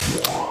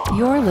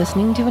You're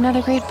listening to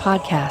another great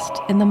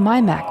podcast in the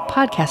MyMac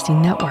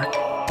Podcasting Network.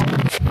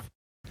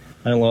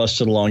 I lost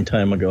it a long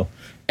time ago.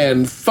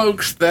 And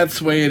folks, that's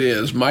the way it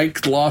is.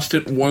 Mike lost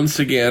it once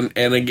again,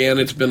 and again,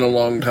 it's been a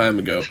long time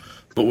ago.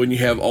 But when you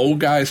have old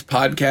guys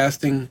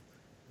podcasting,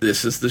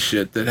 this is the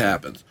shit that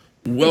happens.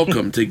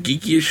 Welcome to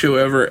Geekiest Show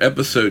Ever,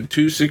 episode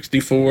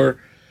 264,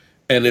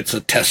 and it's a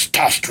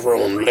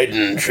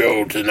testosterone-laden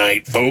show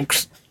tonight,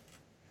 folks.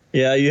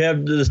 Yeah, you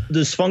have this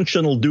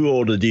dysfunctional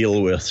duo to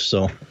deal with,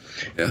 so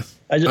Yes.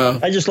 I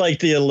just like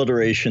the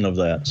alliteration of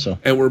that. So,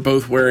 and we're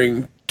both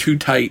wearing too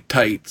tight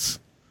tights.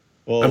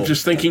 oh. I'm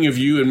just thinking of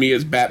you and me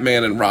as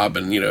Batman and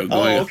Robin, you know.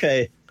 Going, Oh,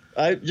 okay.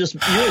 You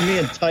and me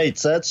in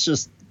tights.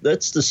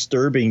 That's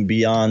disturbing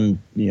beyond,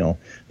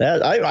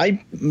 that.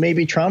 I may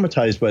be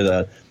traumatized by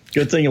that.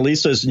 Good thing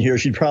Elisa isn't here.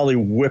 She'd probably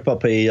whip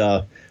up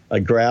a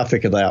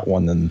graphic of that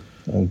one. And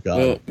oh god.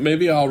 Well,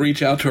 maybe I'll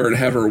reach out to her and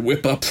have her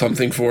whip up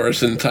something for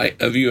us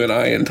of you and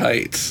I in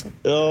tights.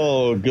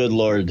 Oh, good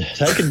lord.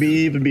 That could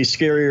even be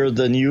scarier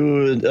than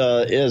you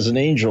as an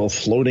angel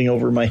floating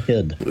over my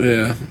head.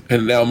 Yeah,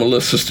 and now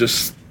Melissa's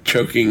just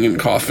choking and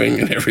coughing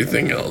and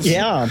everything else.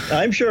 Yeah,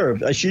 I'm sure.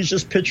 She's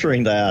just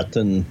picturing that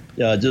and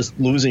just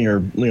losing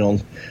her,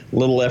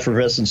 little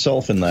effervescent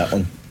self in that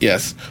one.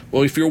 Yes.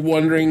 Well, if you're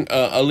wondering,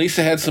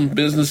 Elisa had some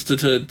business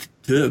to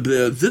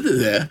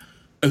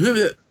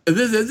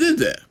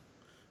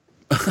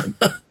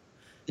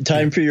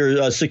Time for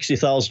your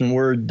 60,000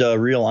 word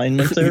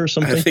realignment there or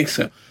something? I think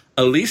so.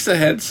 Elisa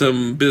had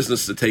some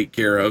business to take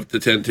care of, to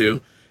tend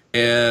to,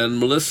 and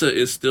Melissa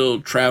is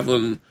still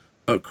traveling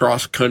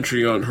across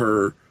country on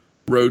her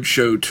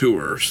roadshow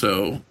tour,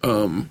 so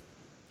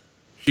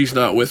she's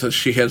not with us.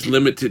 She has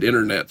limited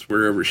internets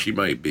wherever she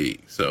might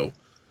be, so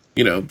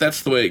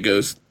that's the way it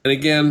goes. And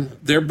again,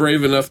 they're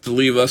brave enough to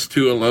leave us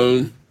two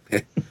alone.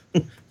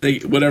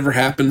 Whatever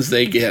happens,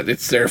 they get.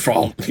 It's their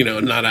fault,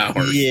 not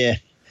ours. Yeah.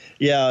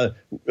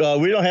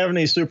 We don't have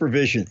any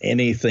supervision.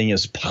 Anything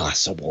is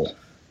possible.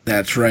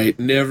 That's right.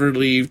 Never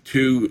leave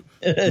two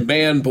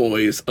man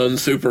boys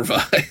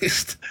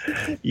unsupervised.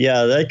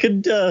 Yeah,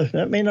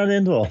 that may not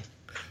end well.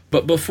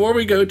 But before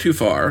we go too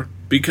far,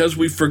 because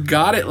we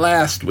forgot it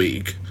last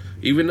week,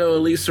 even though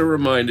Elisa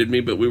reminded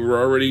me, but we were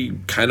already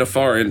kind of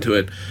far into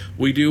it,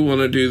 we do want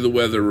to do the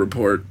weather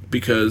report,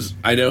 because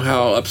I know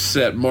how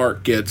upset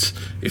Mark gets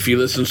if he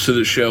listens to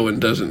the show and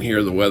doesn't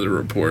hear the weather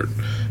report.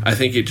 I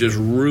think it just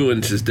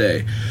ruins his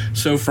day.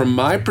 So from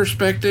my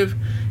perspective,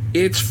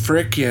 it's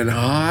frickin'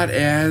 hot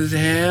as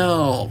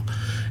hell.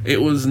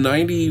 It was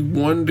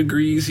 91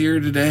 degrees here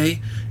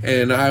today,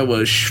 and I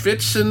was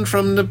schwitzing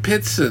from the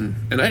pitzen,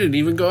 and I didn't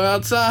even go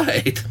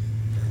outside.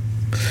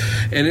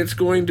 And it's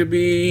going to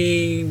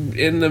be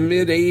in the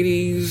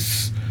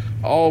mid-80s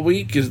all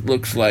week, it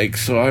looks like,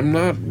 so I'm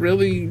not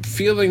really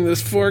feeling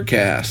this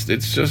forecast.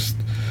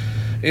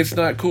 It's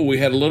not cool. We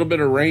had a little bit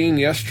of rain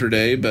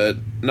yesterday, but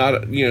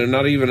not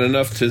even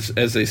enough to,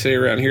 as they say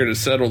around here, to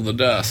settle the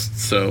dust,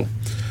 so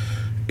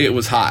it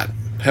was hot.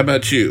 How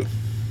about you?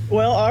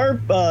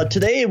 Well,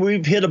 today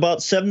we've hit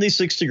about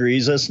 76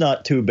 degrees. That's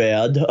not too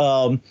bad.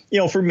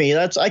 For me,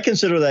 I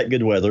consider that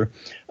good weather.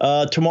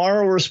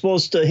 Tomorrow we're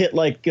supposed to hit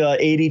like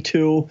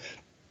 82.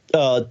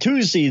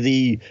 Tuesday,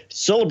 the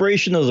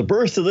celebration of the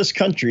birth of this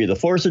country, the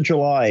 4th of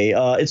July,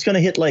 it's going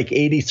to hit like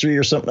 83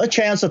 or something. A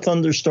chance of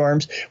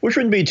thunderstorms, which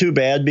wouldn't be too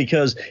bad,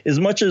 because as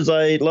much as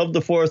I love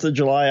the 4th of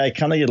July, I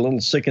kind of get a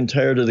little sick and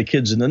tired of the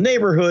kids in the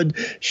neighborhood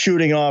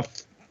shooting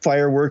off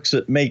fireworks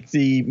that make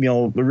the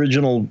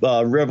original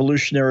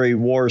Revolutionary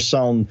War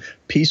sound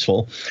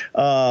peaceful.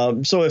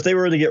 So if they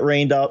were to get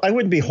rained out, I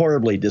wouldn't be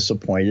horribly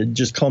disappointed.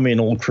 Just call me an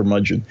old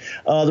curmudgeon.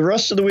 The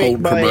rest of the week,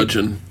 old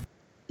curmudgeon.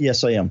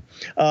 Yes, I am.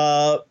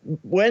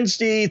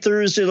 Wednesday,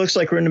 Thursday looks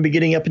like we're going to be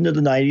getting up into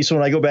the 90s. So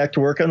when I go back to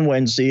work on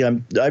Wednesday,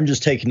 I'm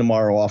just taking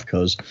tomorrow off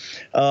because,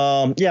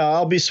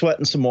 I'll be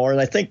sweating some more. And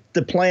I think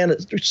the plan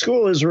at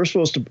school is we're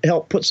supposed to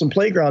help put some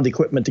playground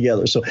equipment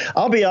together. So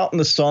I'll be out in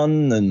the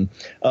sun and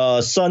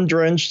sun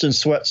drenched and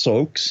sweat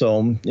soaked.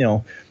 So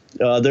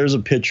there's a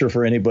picture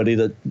for anybody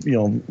that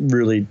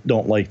really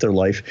don't like their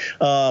life.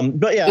 So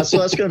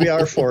that's going to be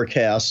our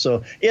forecast.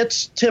 So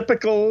it's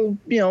typical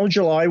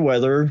July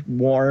weather,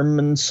 warm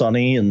and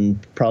sunny, and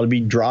probably be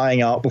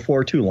drying out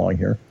before too long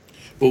here.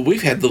 Well,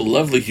 we've had the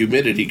lovely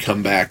humidity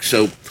come back.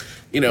 So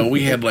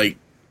we had like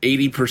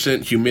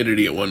 80%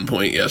 humidity at one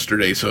point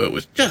yesterday. So it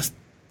was just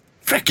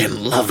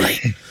freaking lovely.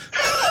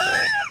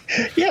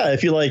 Yeah,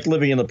 if you like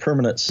living in a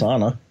permanent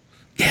sauna.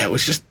 Yeah, it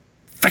was just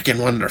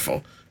freaking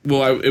wonderful.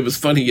 Well, it was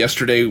funny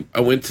yesterday. I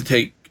went to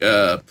take,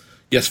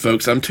 yes,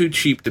 folks, I'm too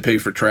cheap to pay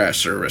for trash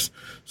service.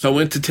 So I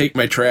went to take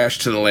my trash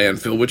to the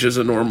landfill, which is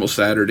a normal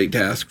Saturday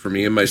task for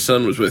me. And my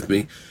son was with me.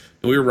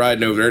 And we were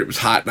riding over there. It was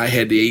hot, and I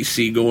had the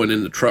AC going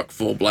in the truck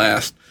full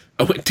blast.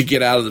 I went to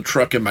get out of the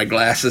truck, and my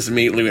glasses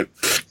immediately went,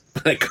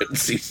 I couldn't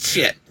see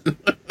shit.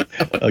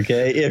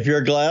 Okay, if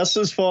your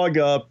glasses fog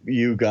up,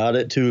 you got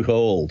it too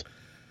cold.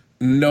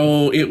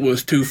 No, it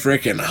was too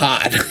freaking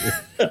hot.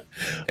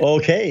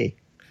 Okay.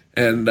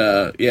 And,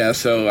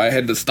 so I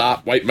had to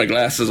stop, wipe my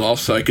glasses off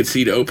so I could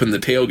see to open the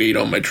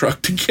tailgate on my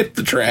truck to get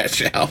the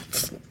trash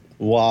out.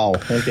 Wow.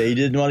 Okay, you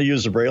didn't want to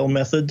use the Braille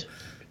method?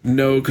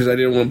 No, because I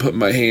didn't want to put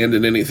my hand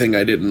in anything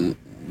I didn't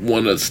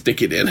want to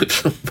stick it in at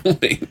some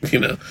point,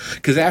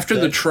 Because after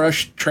the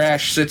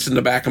trash sits in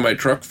the back of my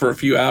truck for a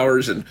few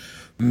hours and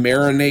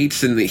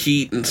marinates in the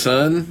heat and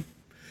sun,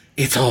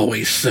 it's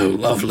always so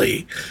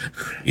lovely,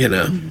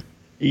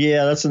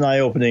 Yeah, that's an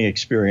eye-opening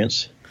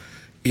experience.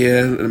 Yeah,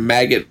 and a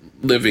maggot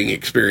living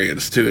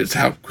experience, too. It's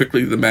how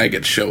quickly the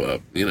maggots show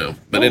up,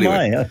 But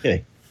anyway.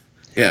 Okay.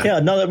 Yeah. Yeah,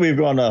 now that we've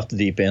gone off the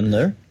deep end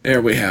there.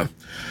 There we have.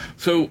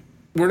 So,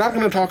 we're not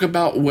going to talk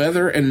about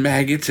weather and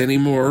maggots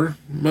anymore,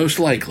 most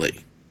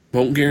likely.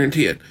 Won't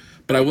guarantee it.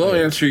 But I will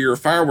answer your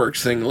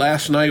fireworks thing.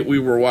 Last night we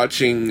were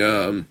watching,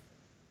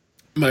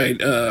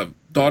 my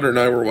daughter and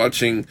I were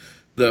watching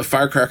the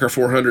Firecracker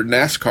 400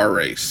 NASCAR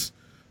race,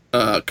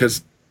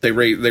 because they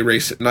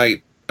race at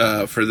night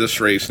for this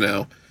race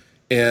now.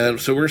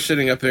 And so we're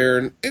sitting up there,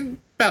 and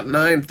about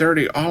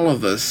 9:30, all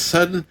of a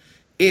sudden,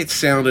 it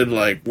sounded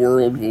like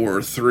World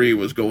War III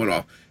was going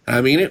off.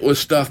 I mean, it was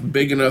stuff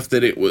big enough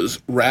that it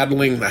was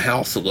rattling the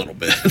house a little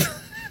bit.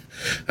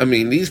 I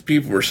mean, these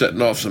people were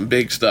setting off some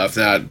big stuff.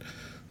 Now,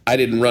 I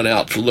didn't run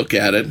out to look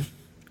at it,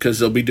 because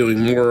they'll be doing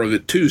more of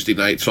it Tuesday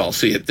night, so I'll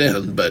see it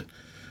then. But,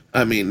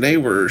 I mean, they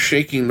were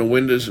shaking the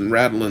windows and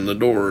rattling the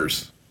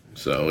doors.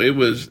 So it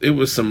was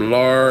some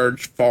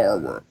large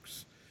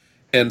fireworks.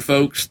 And,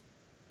 folks,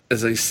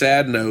 as a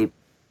sad note,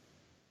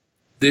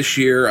 this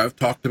year, I've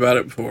talked about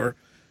it before,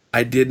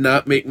 I did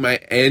not make my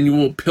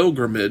annual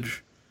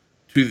pilgrimage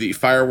to the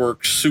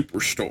fireworks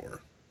superstore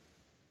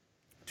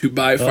to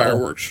buy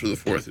fireworks for the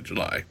 4th of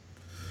July.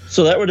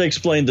 So that would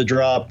explain the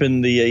drop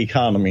in the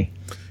economy.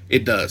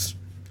 It does.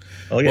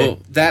 Okay. Well,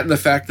 that and the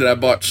fact that I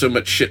bought so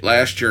much shit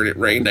last year and it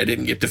rained, I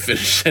didn't get to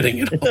finish setting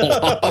it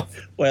all off.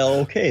 Well,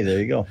 okay, there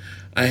you go.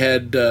 I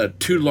had 2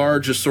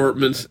 large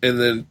assortments and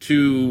then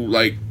 2,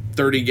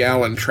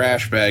 30-gallon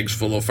trash bags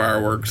full of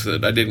fireworks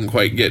that I didn't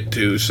quite get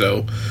to.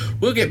 So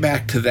we'll get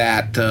back to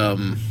that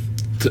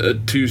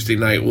Tuesday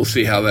night. We'll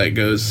see how that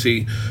goes.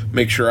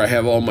 Make sure I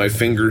have all my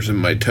fingers and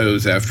my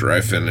toes after I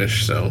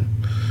finish. So,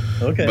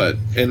 okay.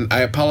 And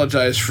I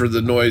apologize for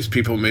the noise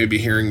people may be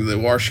hearing. The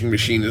washing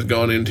machine has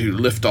gone into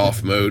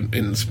liftoff mode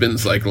and spin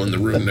cycle in the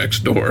room next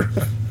door.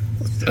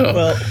 So.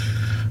 Well,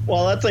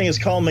 while that thing is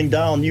calming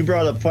down, you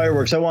brought up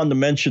fireworks. I wanted to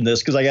mention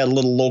this because I got a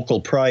little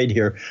local pride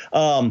here.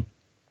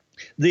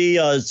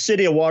 The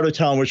city of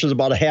Watertown, which is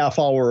about a half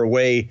hour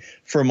away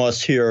from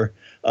us here,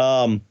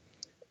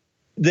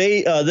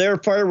 their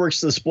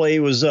fireworks display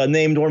was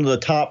named one of the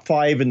top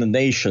 5 in the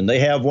nation. They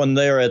have one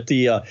there at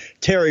the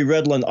Terry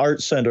Redlin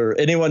Art Center.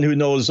 Anyone who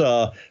knows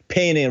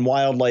painting and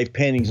wildlife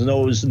paintings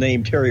knows the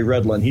name Terry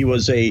Redlin. He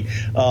was a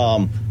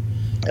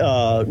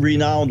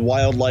renowned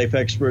wildlife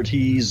expert.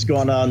 He's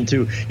gone on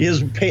to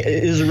his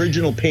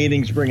original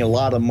paintings bring a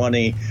lot of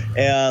money,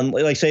 and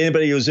like I say,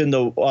 anybody who's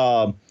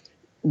into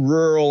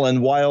rural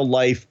and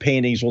wildlife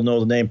paintings will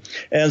know the name.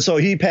 And so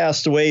he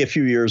passed away a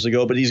few years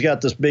ago, but he's got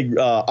this big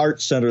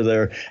art center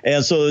there.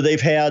 And so they've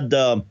had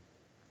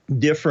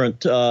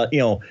different,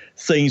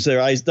 things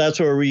there. That's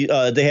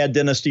where they had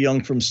Dennis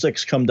DeYoung from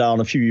Styx come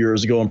down a few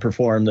years ago and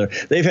perform there.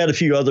 They've had a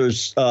few other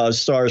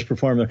stars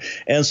perform there.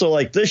 And so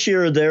like this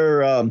year, they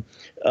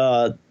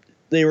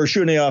were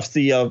shooting off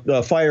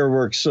the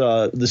fireworks,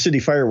 the city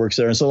fireworks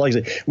there. And so, like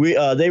I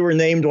say, they were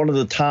named one of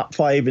the top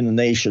 5 in the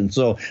nation.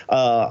 So,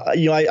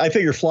 I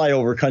figure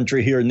flyover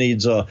country here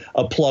needs a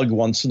plug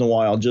once in a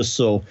while, just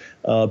so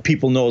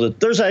people know that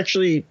there's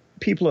actually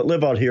people that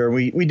live out here.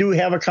 We do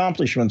have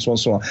accomplishments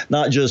once in a while,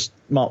 not just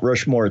Mount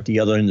Rushmore at the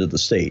other end of the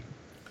state.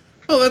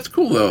 Oh, that's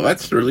cool, though.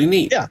 That's really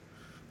neat. Yeah,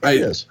 it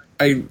is.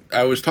 I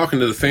was talking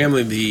to the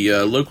family,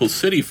 the local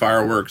city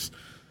fireworks.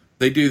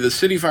 They do the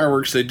city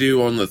fireworks they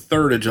do on the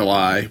 3rd of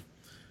July.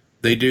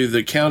 They do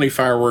the county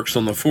fireworks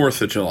on the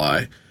 4th of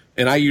July.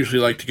 And I usually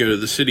like to go to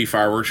the city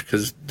fireworks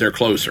because they're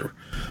closer.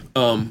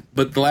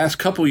 But the last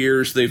couple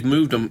years, they've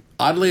moved them.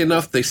 Oddly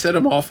enough, they set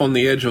them off on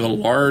the edge of a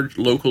large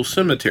local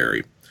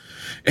cemetery.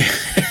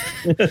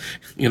 I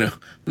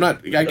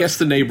guess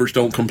the neighbors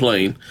don't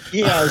complain.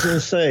 Yeah, I was going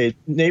to say,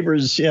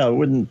 neighbors,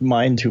 wouldn't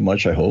mind too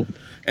much, I hope.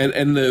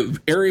 And the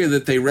area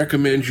that they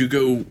recommend you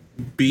go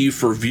be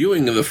for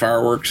viewing of the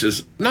fireworks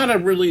is not a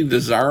really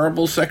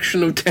desirable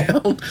section of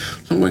town.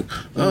 So I'm going,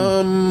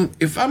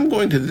 if I'm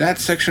going to that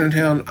section of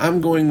town, I'm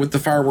going with the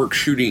fireworks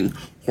shooting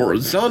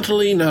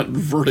horizontally, not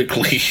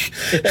vertically.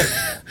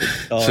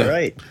 All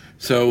right.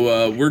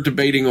 So we're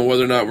debating on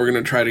whether or not we're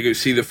going to try to go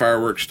see the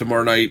fireworks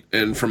tomorrow night,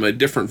 and from a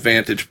different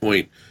vantage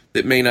point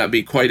that may not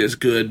be quite as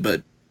good,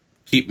 but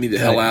keep me the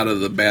hell out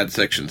of the bad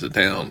sections of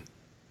town.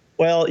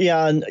 Well,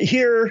 yeah, and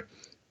here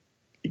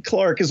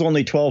Clark is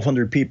only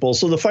 1,200 people,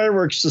 so the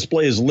fireworks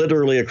display is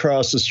literally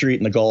across the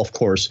street in the golf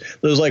course.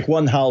 There's like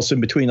one house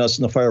in between us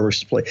and the fireworks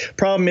display.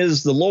 Problem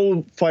is the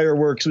low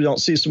fireworks we don't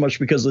see so much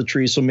because of the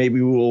trees, so maybe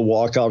we will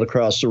walk out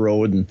across the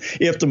road, and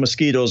if the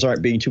mosquitoes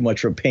aren't being too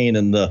much of a pain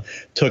in the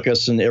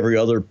tuchus and every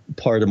other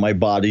part of my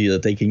body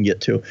that they can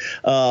get to.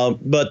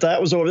 But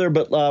that was over there.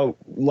 But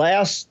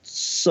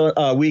last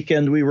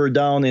weekend we were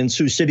down in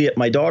Sioux City at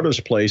my daughter's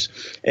place,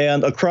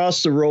 and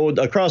across the road,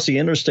 across the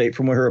interstate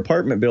from where her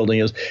apartment building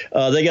is,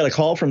 they got a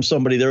call from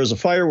somebody. There was a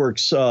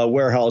fireworks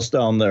warehouse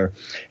down there,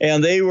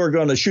 and they were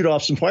going to shoot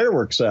off some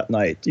fireworks that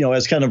night,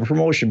 as kind of a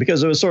promotion,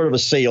 because it was sort of a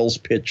sales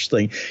pitch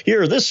thing.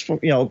 Here, this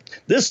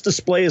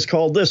display is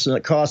called this, and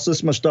it costs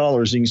this much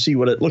dollars. You can see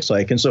what it looks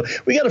like. And so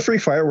we got a free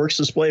fireworks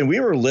display, and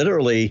we were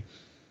literally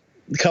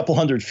a couple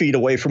hundred feet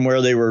away from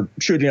where they were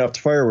shooting off the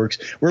fireworks.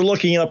 We're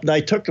looking up, and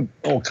I took a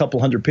couple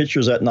hundred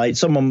pictures that night.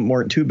 Some of them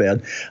weren't too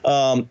bad.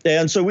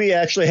 And so we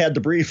actually had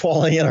debris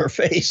falling in our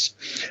face.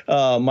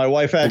 My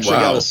wife actually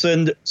got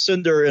a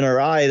cinder in her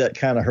eye that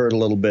kind of hurt a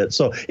little bit.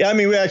 So, yeah,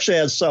 we actually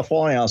had stuff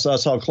falling on us. So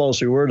that's how close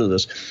we were to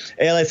this.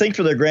 And I think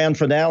for the grand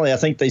finale, I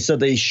think they said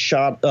they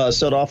set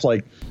off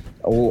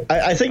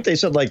I think they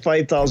said like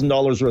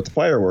 $5,000 worth of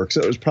fireworks.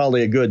 It was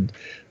probably a good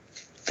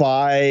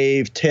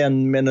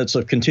 5-10 minutes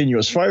of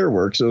continuous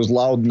fireworks. It was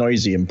loud,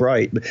 noisy, and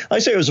bright. But I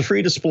say it was a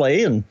free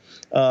display, and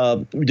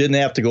we didn't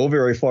have to go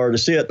very far to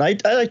see it.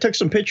 And I took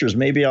some pictures.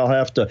 Maybe I'll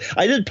have to.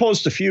 I did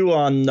post a few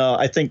on,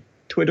 I think,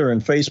 Twitter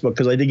and Facebook,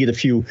 because I did get a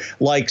few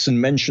likes and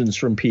mentions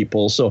from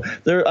people. So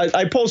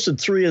I posted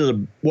 3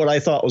 of what I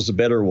thought was the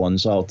better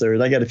ones out there,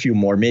 and I got a few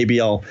more. Maybe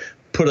I'll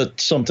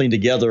put something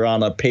together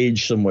on a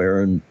page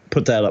somewhere and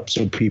put that up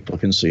so people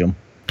can see them.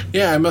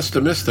 Yeah, I must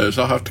have missed those.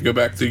 I'll have to go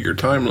back through your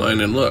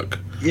timeline and look.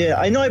 Yeah,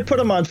 I know I put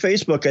them on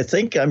Facebook.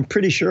 I'm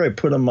pretty sure I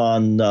put them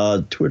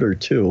on Twitter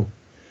too.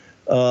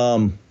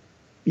 Yeah,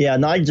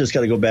 now I just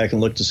got to go back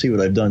and look to see what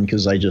I've done,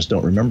 because I just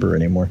don't remember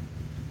anymore.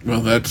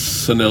 Well, that's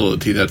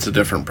senility. That's a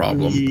different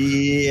problem.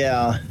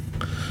 Yeah.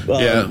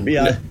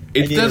 Yeah. I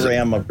need a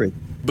RAM upgrade.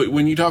 But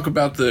when you talk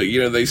about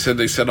they said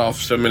they set off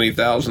so many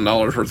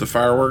 $1,000s worth of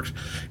fireworks,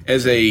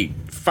 as a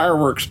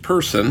fireworks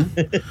person,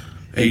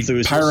 a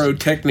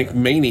pyrotechnic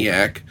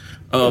maniac,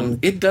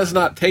 it does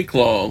not take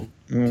long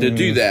to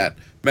do that.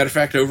 Matter of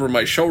fact, over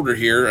my shoulder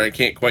here, I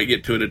can't quite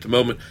get to it at the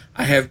moment,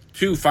 I have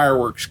 2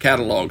 fireworks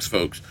catalogs,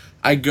 folks.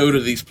 I go to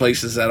these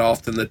places that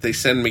often that they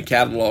send me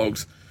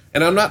catalogs,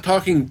 and I'm not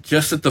talking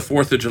just at the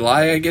 4th of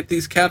July I get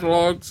these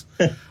catalogs.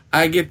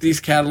 I get these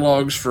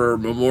catalogs for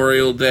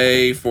Memorial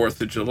Day,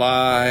 4th of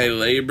July,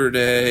 Labor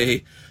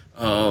Day,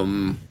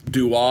 Diwali,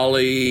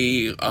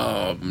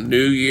 New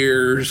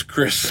Year's,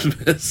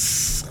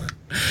 Christmas.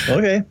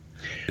 Okay.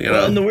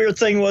 Well, and the weird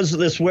thing was,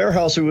 this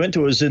warehouse we went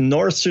to was in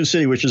North Sioux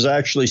City, which is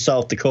actually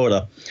South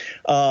Dakota.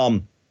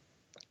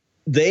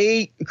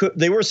 They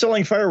were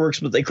selling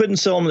fireworks, but they couldn't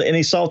sell them to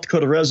any South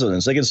Dakota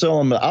residents. They could sell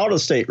them to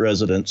out-of-state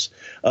residents,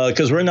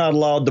 because we're not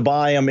allowed to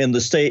buy them in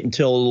the state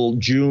until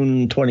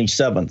June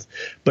 27th.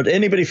 But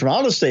anybody from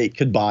out-of-state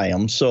could buy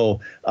them. So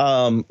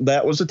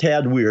that was a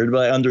tad weird,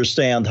 but I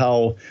understand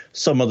how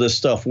some of this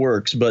stuff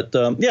works. But,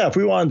 yeah, if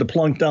we wanted to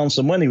plunk down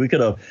some money, we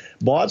could have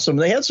bought some.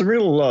 They had some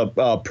real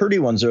pretty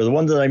ones there. The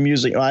one that I'm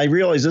using, I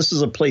realize this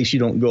is a place you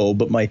don't go,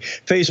 but my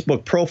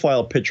Facebook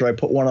profile picture, I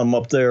put one of them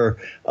up there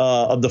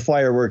of the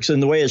fireworks.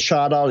 And the way it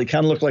shot out, it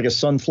kind of looked like a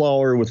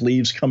sunflower with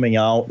leaves coming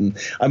out. And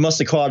I must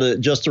have caught it at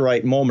just the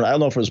right moment. I don't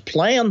know if it was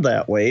planned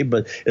that way,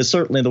 but it's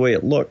certainly the way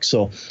it looked.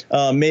 So,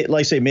 like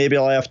I say, maybe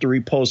I'll have to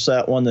repost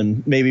that one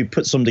and maybe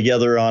put some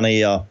together on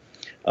a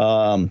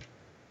I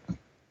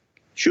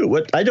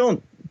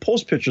don't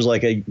post pictures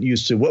like I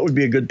used to. What would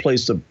be a good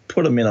place to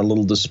put them in a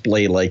little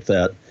display like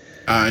that?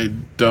 I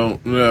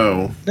don't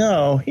know.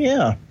 No,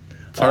 yeah.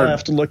 I'll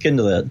have to look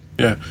into that.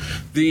 Yeah.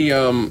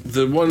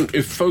 The one,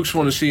 if folks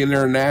want to see an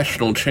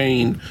international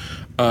chain,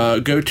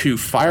 go to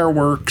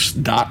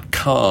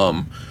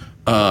fireworks.com,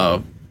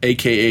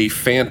 a.k.a.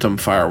 Phantom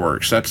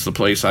Fireworks. That's the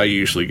place I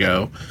usually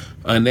go.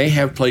 And they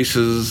have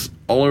places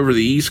all over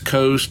the East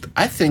Coast.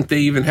 I think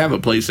they even have a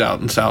place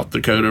out in South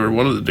Dakota, or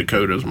one of the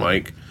Dakotas,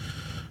 Mike.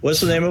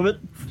 What's the name of it?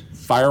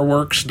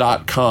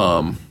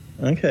 Fireworks.com.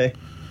 Okay.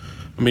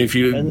 I mean, if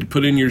you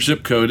put in your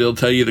zip code, it'll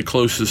tell you the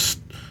closest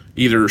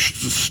either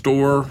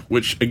store,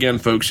 which, again,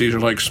 folks, these are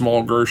like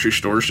small grocery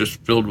stores just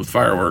filled with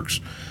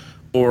fireworks,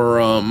 or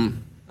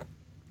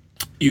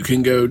you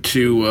can go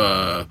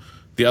to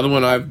the other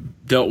one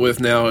I've dealt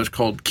with now is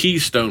called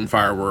Keystone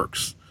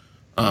Fireworks.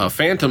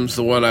 Phantom's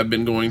the one I've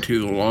been going to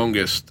the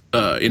longest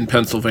in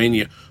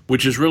Pennsylvania,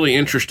 which is really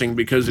interesting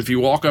because if you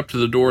walk up to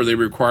the door, they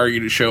require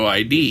you to show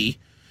ID,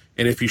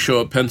 and if you show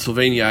a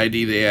Pennsylvania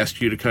ID, they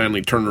ask you to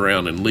kindly turn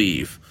around and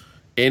leave.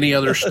 Any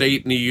other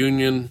state in the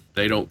union,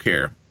 they don't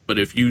care. But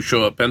if you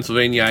show a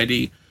Pennsylvania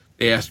ID,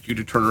 they ask you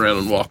to turn around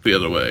and walk the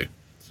other way.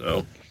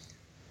 So,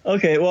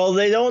 okay, well,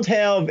 they don't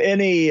have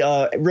any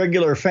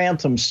regular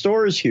Phantom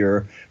stores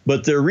here,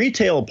 but their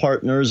retail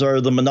partners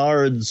are the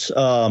Menards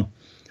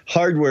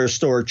hardware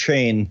store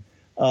chain.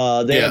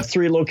 They have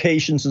 3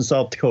 locations in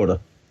South Dakota.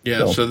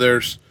 Yeah, so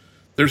there's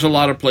There's a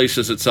lot of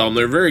places that sell them.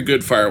 They're very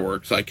good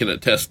fireworks. I can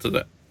attest to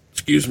that.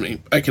 Excuse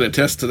me. I can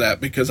attest to that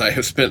because I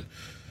have spent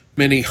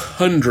many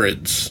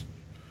hundreds,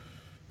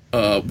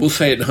 we'll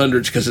say it in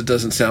hundreds because it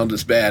doesn't sound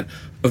as bad,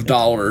 of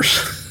dollars.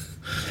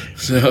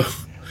 So,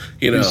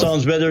 It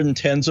sounds better than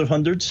tens of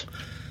hundreds?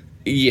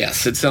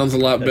 Yes, it sounds a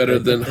lot better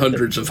than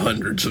hundreds of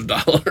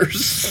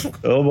dollars.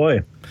 Oh,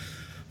 boy.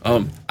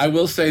 I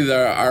will say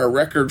that our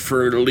record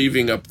for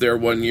leaving up there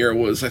one year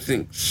was, I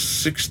think,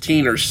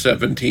 $1,600 or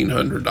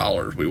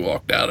 $1,700 we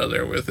walked out of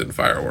there with in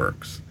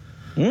fireworks.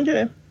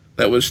 Okay.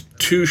 That was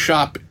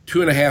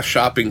 2.5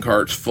 shopping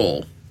carts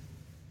full.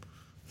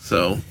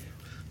 So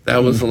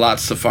that was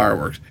lots of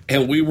fireworks.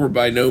 And we were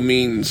by no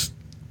means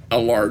a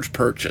large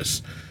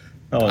purchase.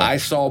 Oh. I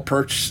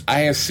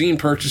have seen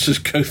purchases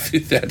go through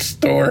that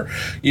store,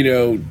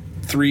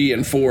 $3,000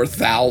 and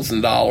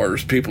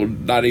 $4,000. People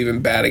not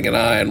even batting an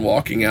eye and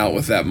walking out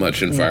with that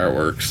much in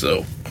fireworks.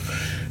 So,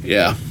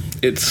 yeah,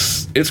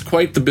 it's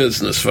quite the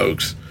business,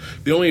 folks.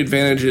 The only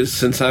advantage is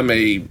since I'm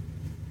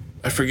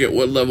I forget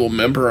what level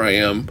member I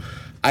am,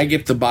 I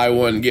get to buy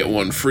one, get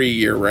one free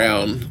year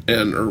round,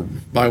 or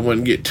buy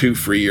one, get two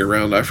free year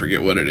round. I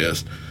forget what it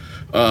is.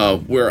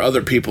 Where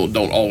other people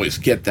don't always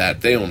get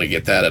that. They only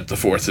get that at the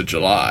 4th of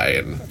July.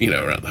 And,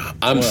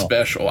 I'm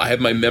special. I have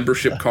my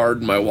membership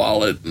card in my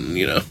wallet and,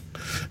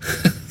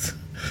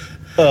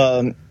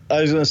 I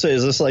was going to say,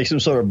 is this like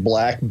some sort of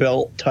black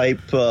belt type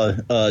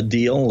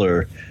deal?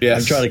 Or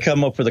yes. I'm trying to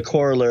come up with a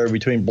corollary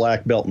between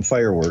black belt and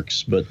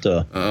fireworks. But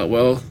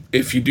well,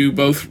 if you do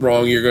both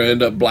wrong, you're going to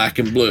end up black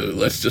and blue.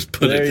 Let's just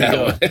put it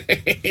that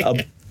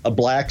way. A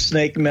Black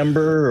Snake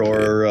member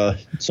or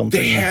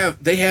something? They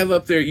have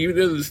up there,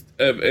 this,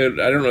 I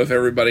don't know if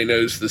everybody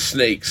knows the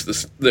snakes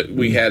that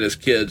we had as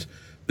kids,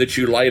 that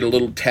you light a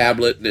little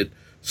tablet and it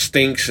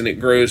stinks and it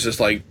grows this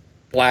like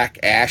black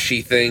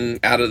ashy thing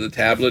out of the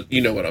tablet.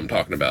 You know what I'm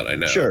talking about, I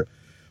know. Sure.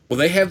 Well,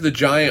 they have the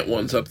giant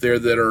ones up there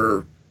that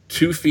are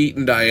 2 feet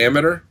in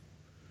diameter.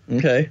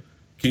 Okay.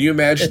 Can you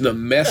imagine the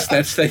mess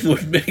that thing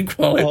would make?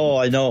 Oh,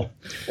 I know.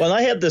 Well,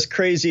 I had this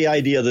crazy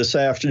idea this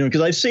afternoon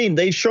because I've seen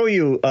a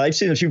few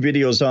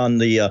videos on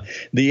the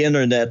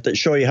internet that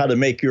show you how to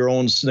make your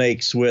own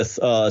snakes with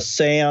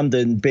sand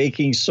and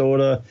baking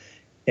soda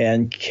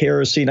and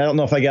kerosene. I don't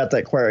know if I got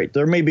that quite right.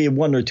 There may be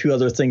one or two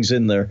other things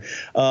in there.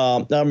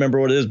 I don't remember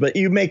what it is, but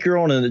you make your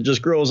own and it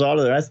just grows out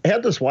of there. I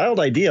had this wild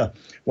idea.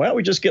 Why don't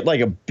we just get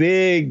like a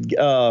big,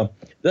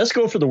 let's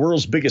go for the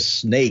world's biggest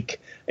snake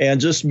and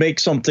just make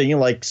something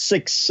like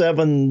 6,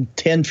 7,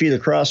 10 feet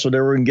across,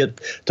 whatever, and get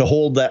to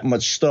hold that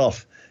much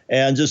stuff,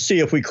 and just see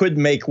if we could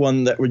make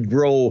one that would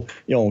grow,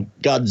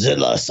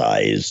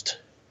 Godzilla-sized.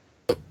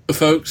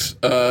 Folks,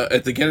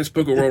 at the Guinness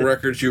Book of World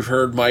Records, you've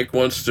heard Mike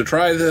wants to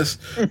try this.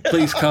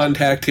 Please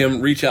contact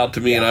him. Reach out to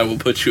me, and I will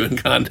put you in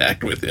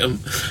contact with him.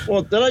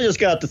 Well, then I just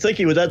got to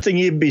thinking, would that thing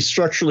even be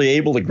structurally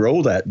able to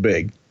grow that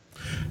big?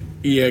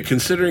 Yeah,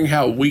 considering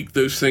how weak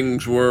those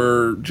things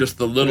were, just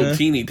the little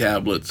teeny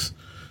tablets.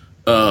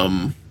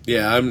 I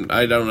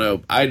don't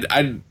know.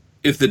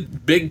 If the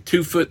big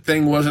 2-foot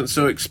thing wasn't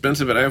so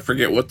expensive, and I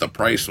forget what the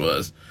price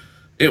was,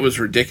 it was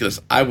ridiculous.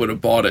 I would have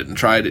bought it and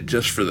tried it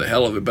just for the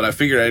hell of it, but I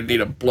figured I'd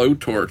need a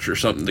blowtorch or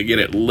something to get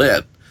it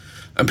lit.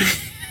 I mean,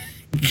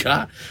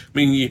 God,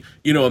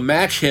 a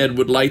match head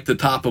would light the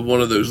top of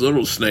one of those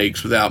little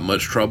snakes without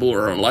much trouble,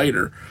 or a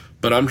lighter.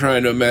 But I'm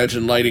trying to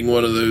imagine lighting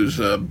one of those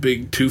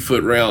big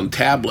 2-foot round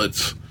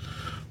tablets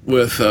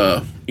with,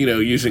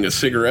 using a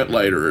cigarette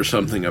lighter or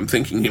something. I'm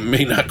thinking it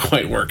may not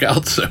quite work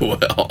out so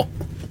well.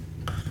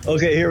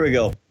 Okay, here we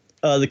go.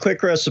 The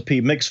quick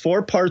recipe: mix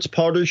 4 parts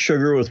powdered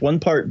sugar with 1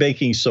 part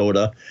baking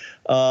soda.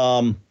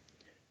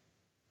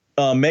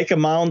 Make a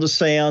mound of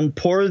sand.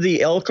 Pour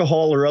the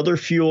alcohol or other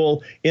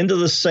fuel into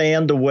the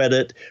sand to wet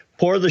it.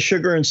 Pour the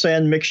sugar and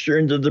sand mixture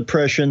into the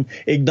depression.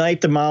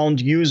 Ignite the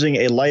mound using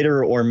a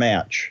lighter or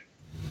match.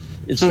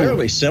 It's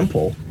fairly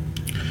simple.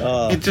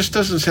 It just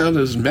doesn't sound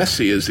as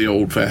messy as the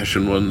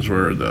old-fashioned ones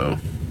were, though.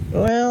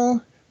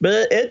 Well,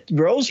 but it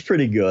grows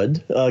pretty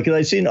good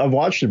because I've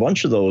watched a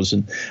bunch of those,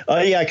 and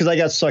because I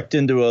got sucked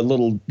into a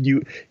little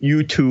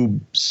YouTube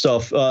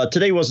stuff.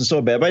 Today wasn't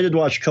so bad, but I did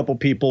watch a couple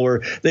people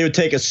where they would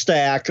take a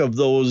stack of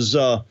those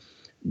the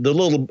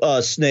little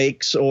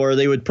snakes, or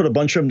they would put a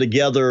bunch of them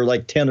together,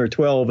 like 10 or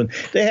 12, and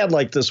they had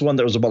like this one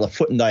that was about 1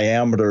 foot in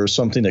diameter or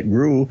something that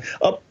grew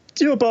up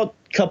to about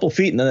a couple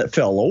feet, and then it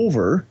fell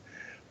over.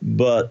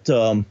 But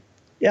it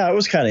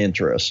was kind of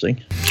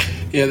interesting.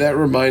 Yeah, that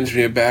reminds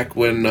me of back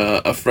when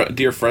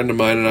dear friend of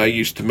mine and I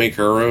used to make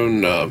our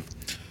own,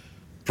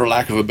 for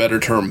lack of a better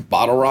term,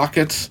 bottle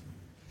rockets.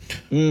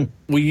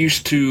 We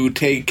used to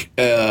take,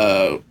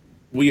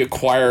 we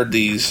acquired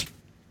these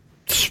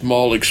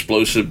small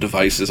explosive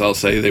devices, I'll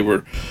say. They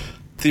were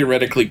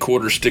theoretically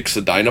quarter sticks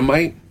of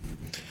dynamite.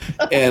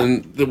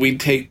 And we'd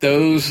take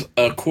those,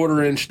 a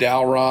 1/4-inch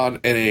dowel rod,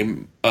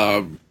 and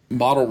a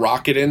model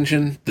rocket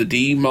engine, the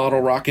D model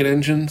rocket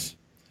engines.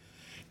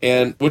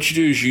 And what you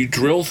do is you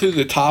drill through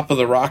the top of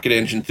the rocket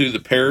engine through the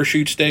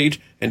parachute stage,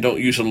 and don't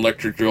use an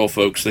electric drill,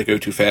 folks. They go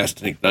too fast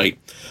and ignite.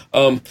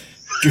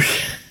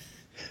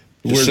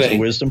 Words of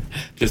wisdom.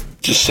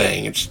 Just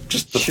saying. It's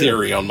just the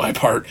theory on my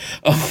part.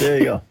 There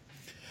you go.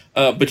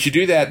 But you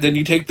do that, then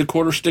you take the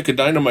quarter stick of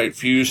dynamite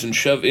fuse and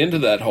shove into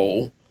that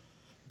hole,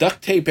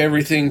 duct tape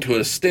everything to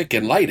a stick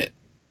and light it.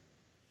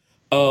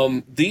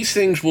 These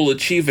things will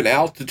achieve an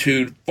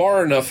altitude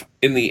far enough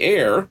in the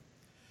air,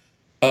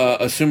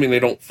 assuming they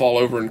don't fall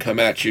over and come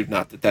at you,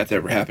 not that that's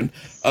ever happened.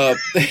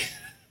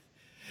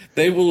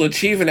 They will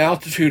achieve an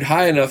altitude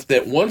high enough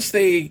that once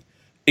they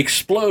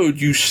explode,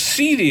 you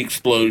see the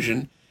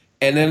explosion,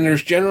 and then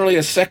there's generally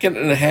a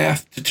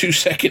 1.5 to 2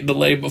 second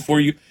delay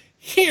before you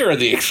hear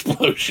the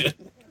explosion.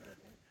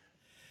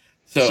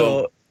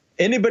 So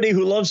anybody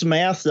who loves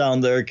math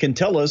down there can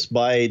tell us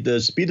by the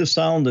speed of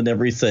sound and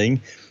everything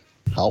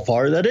how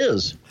far that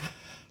is.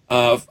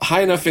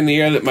 High enough in the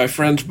air that my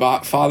friend's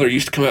father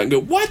used to come out and go,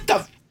 "What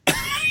the are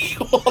you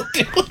all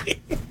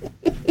doing?"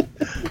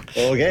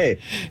 Okay.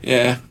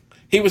 Yeah.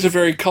 He was a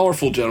very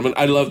colorful gentleman.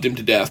 I loved him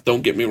to death,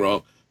 don't get me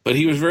wrong. But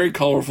he was very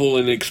colorful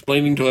in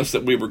explaining to us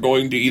that we were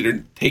going to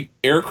either take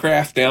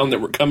aircraft down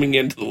that were coming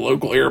into the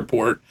local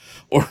airport,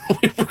 or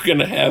we were going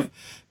to have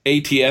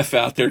ATF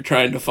out there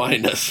trying to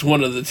find us,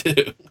 one of the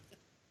two.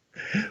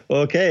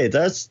 Okay,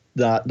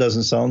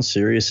 doesn't sound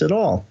serious at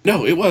all.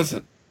 No, it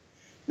wasn't.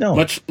 No.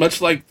 Much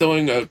like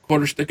throwing a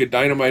quarter stick of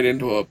dynamite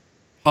into a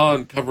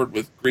pond covered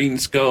with green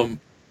scum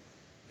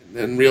and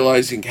then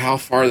realizing how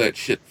far that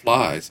shit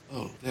flies.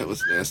 Oh, that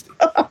was nasty.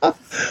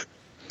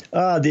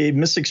 The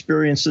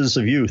misexperiences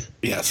of youth.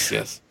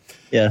 Yes.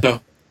 Yeah.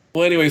 So,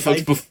 well, anyway,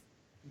 folks,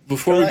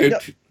 before we go,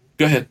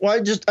 go ahead. Well,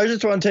 I just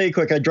want to tell you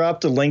quick. I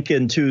dropped a link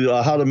into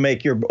how to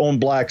make your own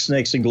black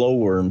snakes and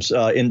glowworms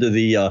into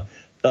the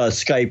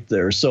Skype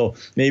there. So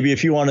maybe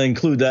if you want to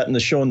include that in the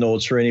show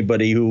notes for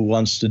anybody who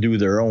wants to do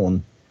their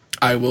own.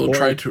 I will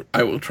try to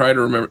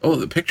remember. Oh,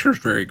 the picture's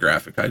very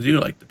graphic. I do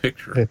like the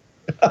picture.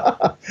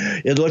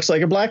 It looks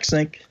like a black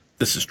snake.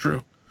 This is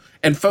true.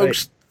 And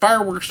folks,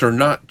 fireworks are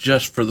not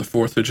just for the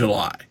 4th of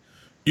July.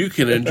 You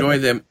can enjoy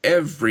them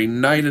every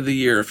night of the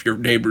year if your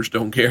neighbors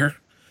don't care.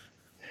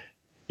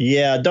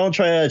 Yeah, don't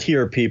try that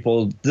here,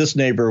 people. This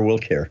neighbor will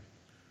care.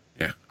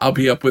 Yeah, I'll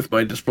be up with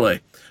my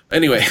display.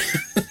 Anyway.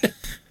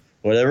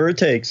 Whatever it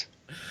takes.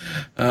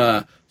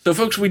 So,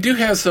 folks, we do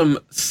have some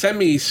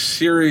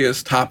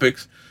semi-serious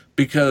topics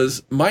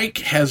because Mike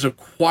has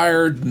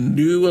acquired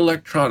new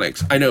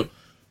electronics. I know,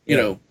 you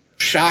know,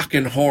 shock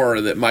and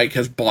horror that Mike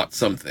has bought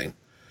something.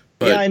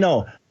 But, yeah, I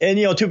know. And,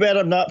 too bad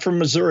I'm not from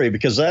Missouri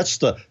because that's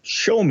the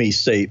show me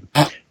state.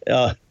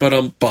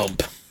 But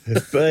bump.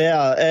 But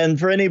yeah, and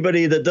for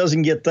anybody that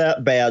doesn't get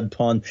that bad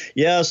pun,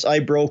 yes, I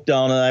broke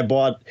down and I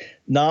bought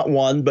not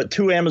one, but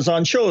 2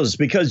 Amazon shows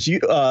because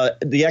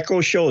the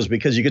Echo shows,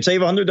 because you could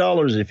save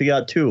 $100 if you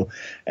got 2.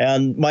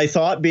 And my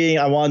thought being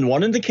I wanted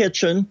one in the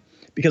kitchen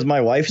because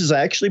my wife has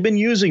actually been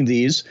using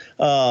these.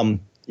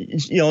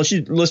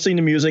 She's listening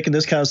to music and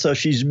this kind of stuff.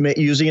 She's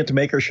using it to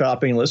make her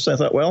shopping list. I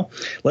thought, well,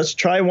 let's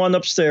try one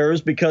upstairs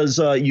because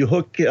you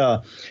hook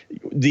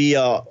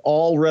the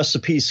all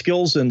recipe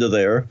skills into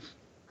there.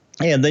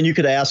 And then you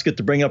could ask it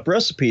to bring up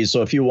recipes.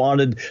 So if you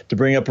wanted to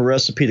bring up a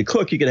recipe to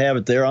cook, you could have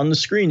it there on the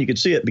screen. You could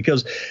see it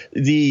because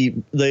the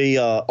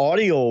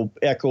audio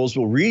echoes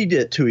will read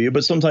it to you.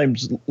 But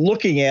sometimes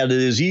looking at it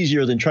is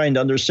easier than trying to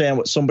understand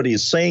what somebody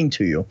is saying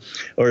to you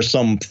or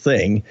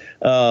something.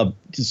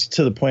 Just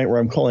to the point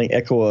where I'm calling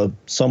Echo a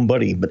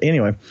somebody. But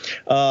anyway,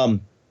 so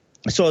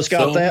it's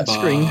got that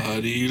screen.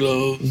 Somebody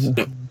loves.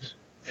 No.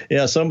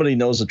 Yeah, somebody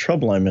knows the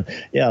trouble I'm in.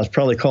 Yeah, it's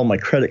probably called my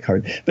credit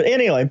card. But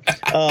anyway.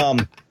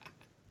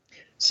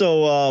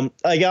 So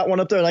I got one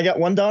up there and I got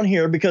one down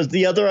here because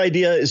the other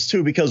idea is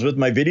too, because with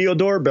my video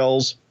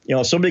doorbells,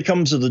 if somebody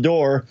comes to the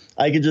door,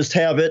 I could just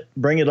have it,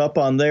 bring it up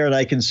on there and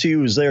I can see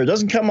who's there. It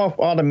doesn't come up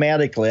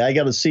automatically. I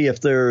got to see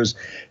if there's,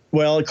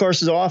 well, of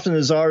course, as often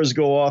as ours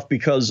go off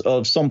because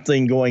of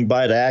something going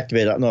by to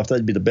activate, I don't know if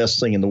that'd be the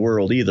best thing in the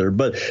world either.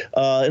 But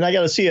and I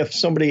got to see if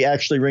somebody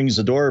actually rings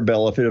the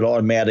doorbell, if it would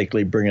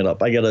automatically bring it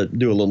up. I got to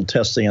do a little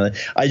testing on it.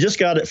 I just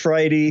got it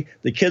Friday.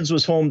 The kids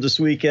was home this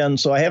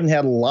weekend, so I haven't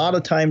had a lot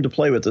of time to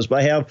play with this, but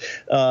I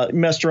have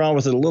messed around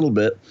with it a little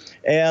bit.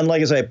 And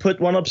like I said, I put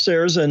one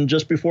upstairs, and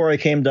just before I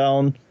came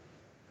down,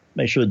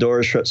 make sure the door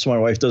is shut so my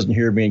wife doesn't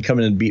hear me and come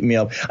in and beat me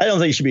up. I don't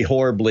think she should be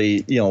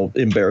horribly,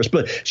 embarrassed.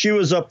 But she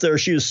was up there.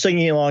 She was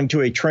singing along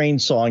to a Train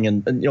song.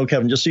 And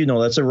Kevin, just so you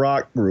know, that's a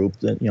rock group.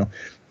 That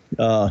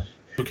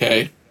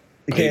Okay.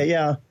 Okay,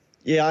 yeah.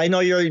 Yeah, I know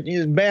your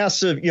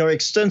massive,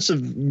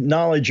 extensive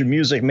knowledge of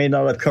music may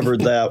not have covered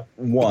that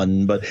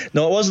one. But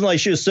no, it wasn't like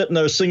she was sitting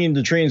there singing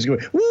the Trains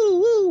going, woo,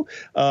 woo.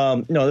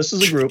 No, this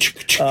is a group.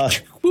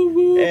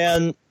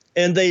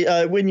 And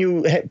they, when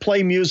you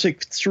play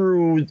music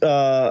through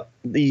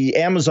the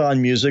Amazon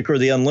Music or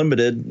the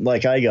Unlimited,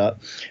 like I got,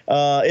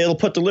 it'll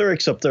put the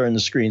lyrics up there on the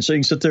screen, so you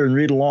can sit there and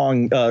read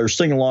along or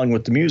sing along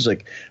with the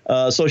music.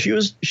 So she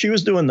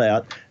was doing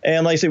that,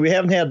 and like I say, we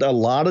haven't had a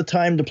lot of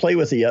time to play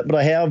with it yet, but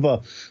I have.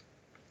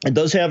 It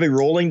does have a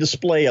rolling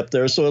display up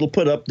there, so it'll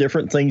put up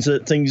different things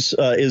that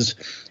is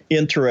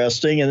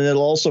interesting. And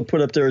it'll also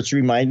put up there, it's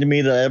reminding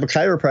me that I have a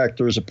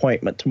chiropractor's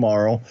appointment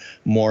tomorrow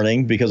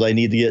morning because I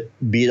need to get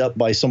beat up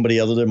by somebody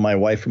other than my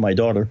wife or my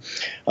daughter.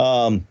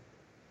 Right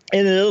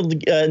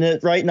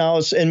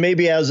now, and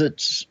maybe as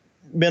it's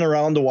been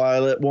around a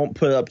while, it won't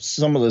put up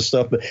some of this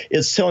stuff, but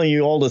it's telling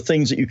you all the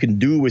things that you can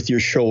do with your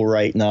show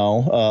right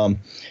now.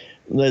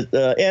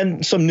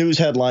 And some news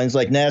headlines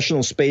like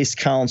National Space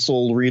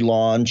Council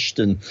relaunched,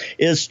 and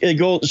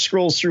it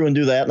scrolls through and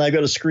do that. And I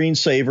got a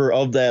screensaver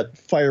of that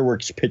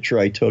fireworks picture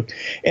I took,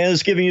 and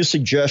it's giving you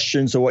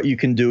suggestions of what you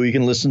can do. You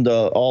can listen to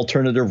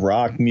alternative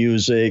rock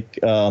music,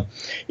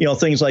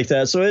 things like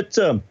that. So it's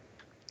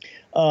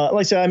like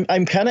I said,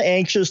 I'm kind of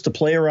anxious to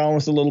play around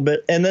with a little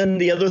bit. And then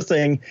the other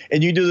thing,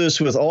 and you do this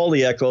with all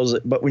the echoes,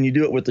 but when you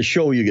do it with the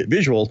show, you get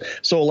visual.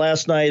 So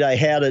last night I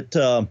had it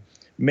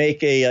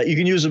make you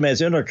can use them as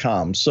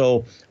intercom.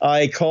 So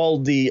I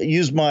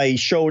used my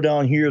show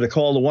down here to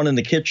call the one in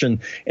the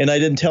kitchen, and I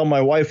didn't tell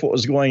my wife what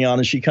was going on.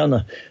 And she kind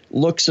of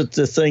looks at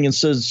the thing and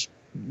says,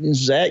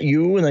 "Is that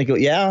you?" And I go,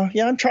 yeah,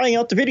 I'm trying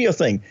out the video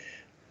thing.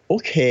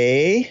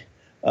 Okay.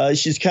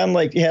 She's kind of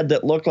like, had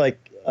that look like,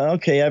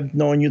 okay, I've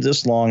known you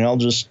this long, I'll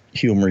just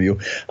humor you.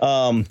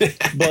 And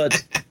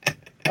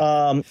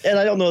I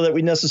don't know that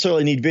we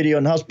necessarily need video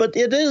in the house, but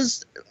it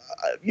is,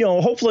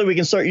 hopefully we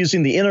can start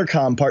using the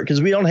intercom part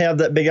because we don't have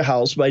that big a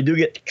house, but I do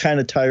get kind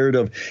of tired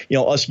of,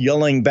 us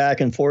yelling back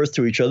and forth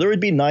to each other. It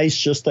would be nice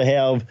just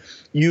to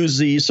use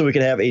these so we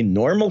could have a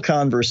normal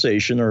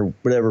conversation or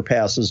whatever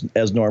passes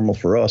as normal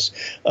for us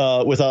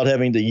without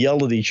having to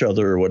yell at each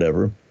other or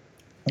whatever.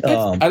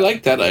 I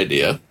like that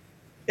idea.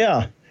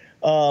 Yeah.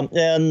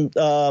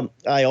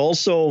 I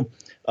also,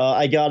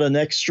 I got an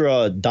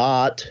extra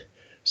dot,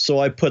 so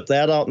I put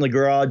that out in the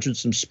garage with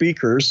some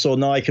speakers. So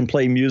now I can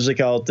play music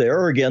out there,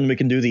 or again, we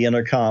can do the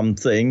intercom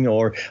thing,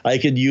 or I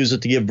could use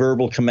it to give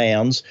verbal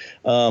commands.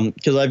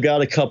 Cause I've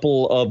got a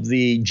couple of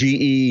the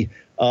GE,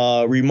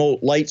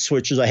 remote light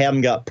switches I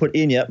haven't got put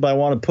in yet, but I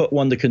want to put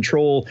one to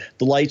control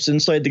the lights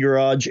inside the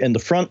garage and the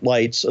front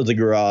lights of the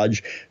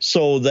garage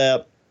so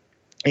that,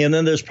 and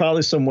then there's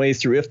probably some way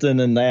through Ifton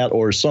and that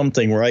or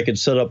something where I could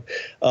set up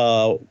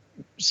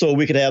so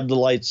we could have the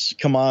lights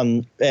come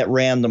on at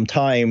random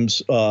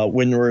times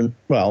when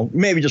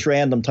maybe just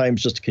random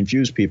times just to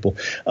confuse people.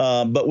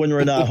 But when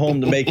we're not home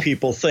to make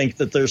people think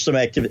that there's some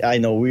activity. I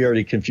know we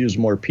already confuse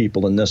more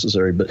people than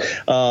necessary, but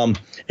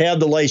have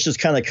the lights just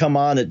kind of come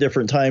on at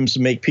different times to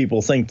make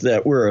people think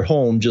that we're at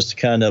home just to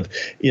kind of,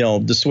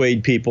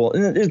 dissuade people.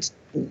 And it's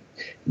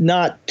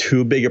not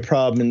too big a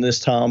problem in this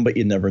town, but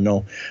you never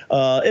know.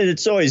 And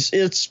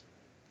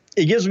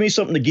it gives me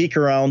something to geek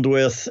around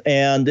with,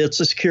 and it's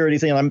a security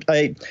thing.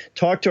 I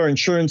talked to our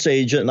insurance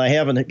agent, and I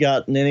haven't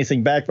gotten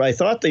anything back, but I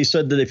thought they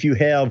said that if you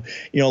have,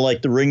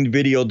 like the Ring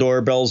video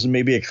doorbells and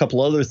maybe a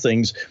couple other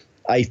things,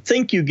 I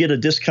think you get a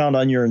discount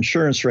on your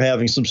insurance for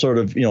having some sort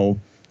of,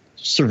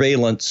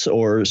 surveillance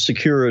or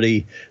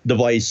security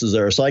devices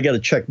there. So I got to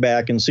check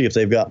back and see if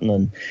they've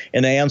gotten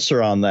an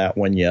answer on that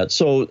one yet.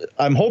 So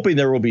I'm hoping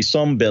there will be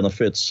some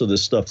benefits to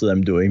this stuff that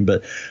I'm doing.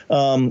 But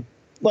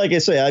like I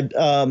say,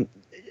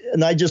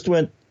 I just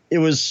went, it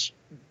was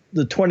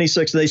the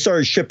 26th. They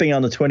started shipping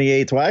on the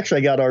 28th. Well, actually,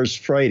 I got ours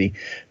Friday,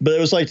 but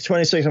it was like the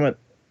 26th. I went,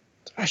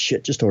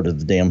 shit, just order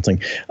the damn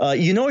thing.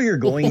 You're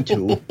going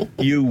to,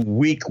 you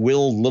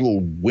weak-willed little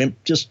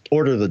wimp, just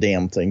order the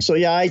damn thing. So,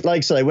 yeah, like I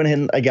said, I went ahead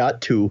and I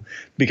got two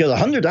because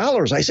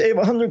 $100, I save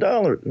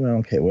 $100. Well,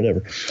 okay,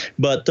 whatever.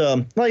 But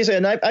like I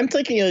said, I'm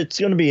thinking it's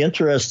going to be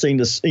interesting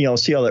to, see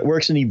how that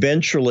works. And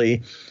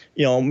eventually,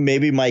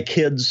 maybe my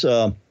kids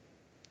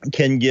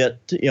can get,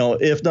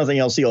 if nothing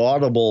else, the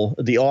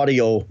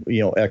audio,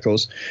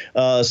 echoes,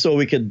 so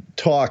we could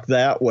talk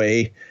that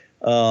way.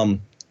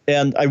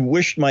 And I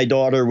wish my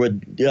daughter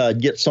would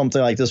get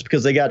something like this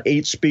because they got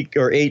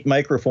 8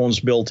 microphones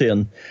built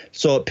in.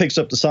 So it picks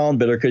up the sound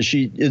better because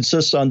she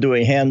insists on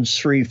doing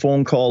hands-free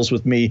phone calls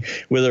with me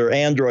with her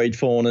Android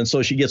phone. And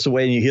so she gets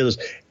away and you hear this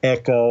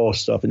echo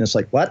stuff. And it's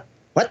like, what?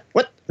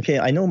 Okay,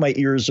 I know my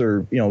ears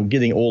are,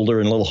 getting older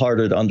and a little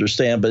harder to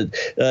understand, but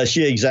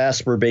she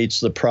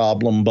exacerbates the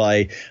problem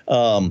by,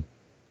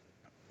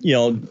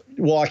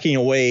 walking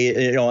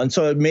away, and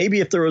so maybe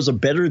if there was a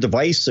better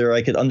device there,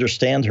 I could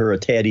understand her a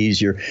tad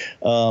easier.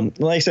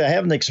 Like I said, I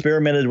haven't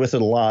experimented with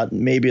it a lot.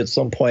 Maybe at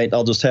some point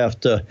I'll just have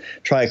to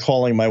try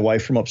calling my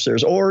wife from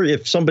upstairs, or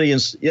if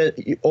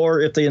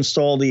if they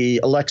install the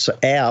Alexa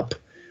app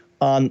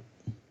on.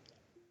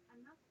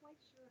 I'm not quite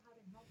sure how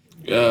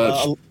to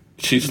help you.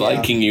 She's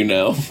liking you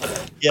now.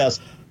 Yes,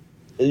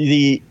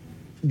 the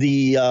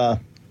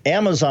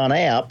Amazon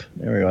app.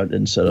 There we go. I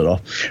didn't set it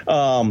off.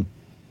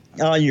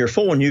 On your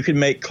phone, you can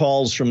make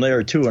calls from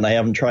there too, and I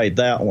haven't tried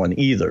that one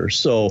either.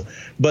 So,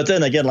 but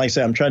then again, like I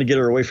said, I'm trying to get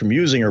her away from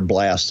using her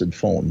blasted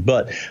phone,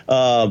 but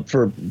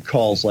for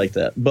calls like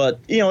that. But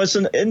it's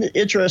an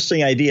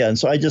interesting idea, and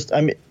so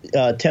I'm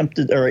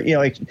tempted, or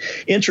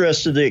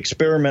interested to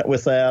experiment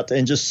with that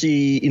and just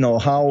see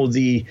how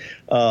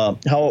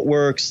it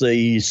works,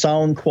 the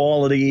sound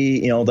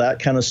quality, that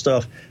kind of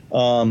stuff,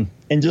 and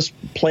just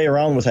play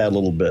around with that a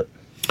little bit.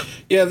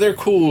 Yeah, they're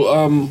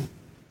cool.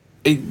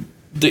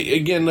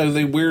 again, though,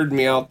 they weird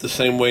me out the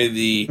same way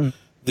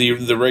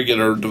the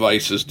regular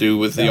devices do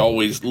with the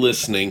always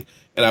listening.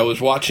 And I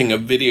was watching a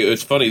video.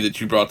 It's funny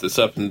that you brought this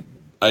up, and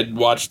I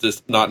watched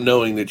this not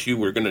knowing that you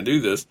were going to do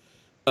this.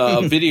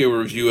 Video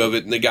review of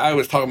it, and the guy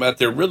was talking about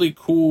they're really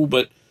cool,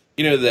 but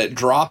that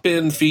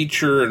drop-in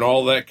feature and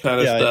all that kind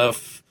of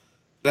stuff,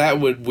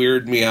 that would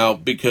weird me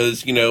out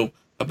because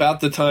about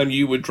the time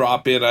you would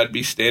drop in, I'd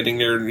be standing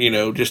there,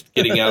 just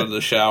getting out of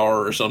the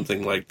shower or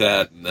something like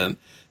that, and then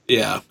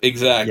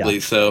exactly.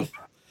 So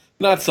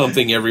not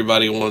something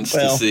everybody wants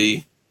to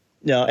see.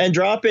 No, and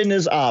drop-in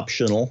is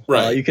optional.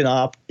 Right. You can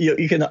opt.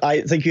 You can.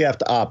 I think you have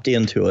to opt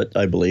into it.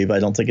 I believe. I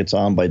don't think it's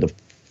on by default.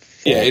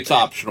 Yeah, it's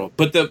optional.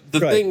 But the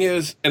thing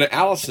is, and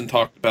Allison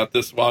talked about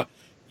this while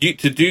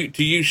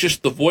to use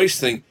just the voice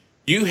thing,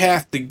 you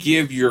have to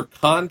give your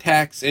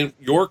contacts,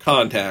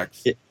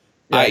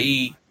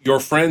 i.e., your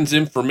friends'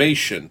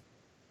 information,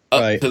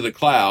 up to the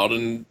cloud,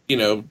 and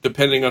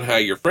depending on how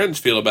your friends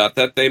feel about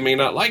that, they may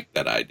not like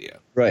that idea.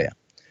 Right.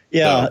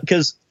 Yeah,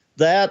 because.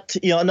 That,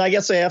 and I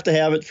guess they have to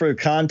have it for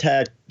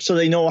contact so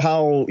they know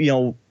how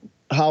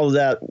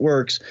that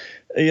works,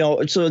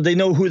 so they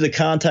know who the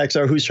contacts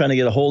are, who's trying to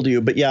get a hold of you.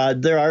 But yeah,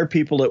 there are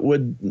people that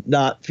would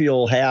not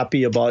feel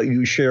happy about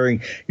you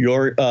sharing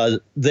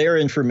their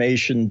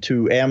information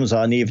to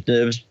Amazon, even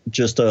if it's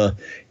just a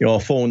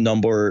phone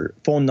number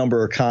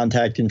or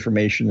contact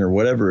information or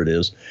whatever it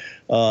is.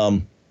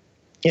 And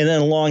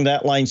then along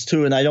that lines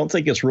too, and I don't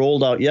think it's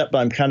rolled out yet, but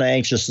I'm kind of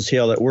anxious to see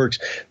how that works.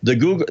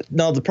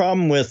 The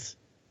problem with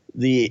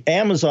the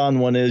Amazon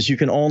one is you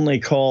can only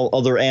call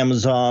other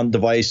Amazon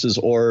devices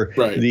or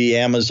the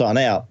Amazon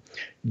app.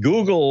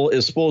 Google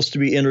is supposed to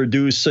be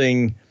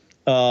introducing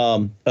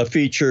a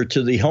feature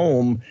to the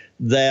home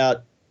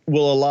that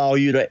will allow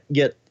you to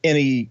get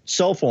any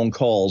cell phone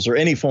calls or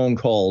any phone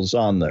calls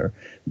on there.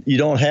 They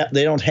don't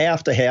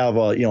have to have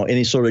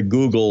any sort of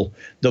Google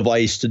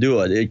device to do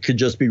it. It could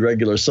just be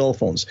regular cell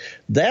phones.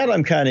 That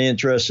I'm kind of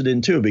interested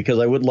in too, because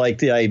I would like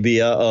the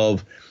idea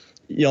of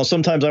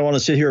sometimes I want to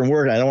sit here and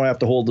work, and I don't want to have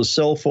to hold the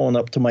cell phone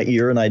up to my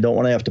ear, and I don't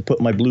want to have to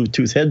put my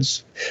Bluetooth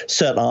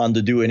headset on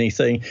to do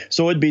anything.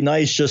 So it'd be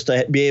nice just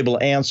to be able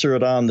to answer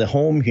it on the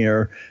home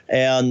here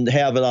and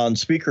have it on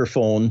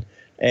speakerphone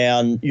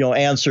and,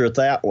 answer it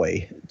that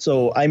way.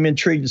 So I'm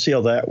intrigued to see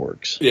how that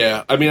works.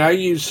 Yeah. I mean, I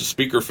use the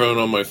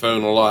speakerphone on my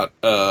phone a lot,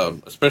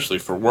 especially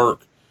for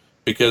work,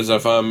 because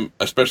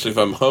especially if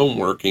I'm home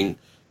working,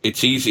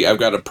 it's easy. I've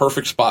got a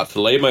perfect spot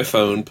to lay my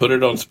phone, put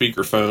it on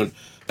speakerphone,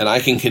 and I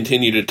can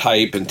continue to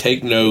type and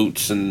take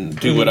notes and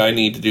do what I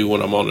need to do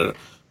when I'm on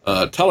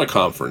a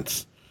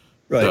teleconference.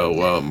 Right.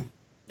 So,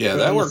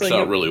 that works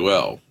out really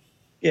well.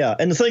 Yeah,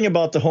 and the thing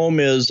about the home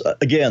is,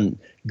 again,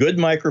 good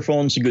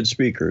microphones and good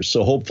speakers.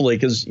 So hopefully,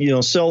 because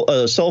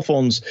cell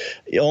phones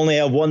only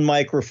have one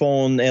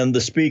microphone, and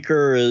the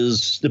speaker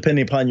is,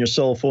 depending upon your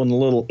cell phone, a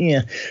little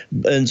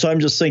And so I'm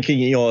just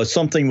thinking,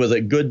 something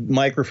with good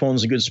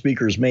microphones and good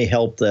speakers may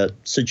help that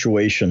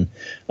situation.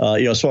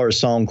 As far as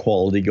sound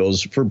quality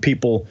goes, for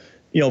people,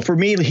 for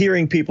me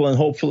hearing people, and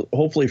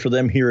hopefully for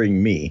them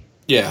hearing me.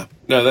 Yeah,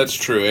 no, that's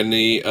true, and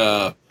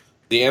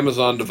the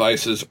Amazon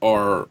devices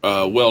are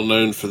well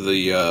known for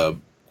the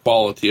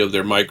quality of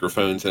their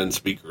microphones and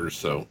speakers,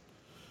 so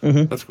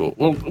that's cool.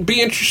 Well,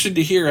 be interested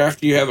to hear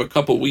after you have a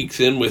couple weeks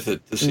in with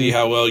it to see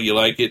how well you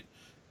like it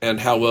and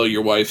how well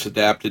your wife's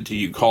adapted to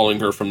you calling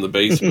her from the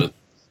basement.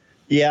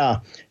 Yeah,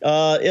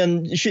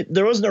 and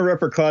there was no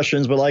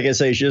repercussions, but like I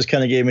say, she just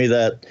kind of gave me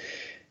that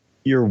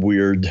 "you're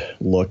weird"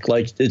 look.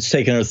 Like it's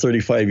taken her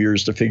 35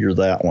 years to figure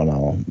that one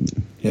out.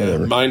 Yeah,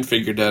 whatever. Mine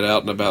figured that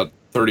out in about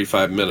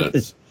 35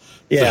 minutes.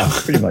 Yeah,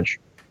 pretty much.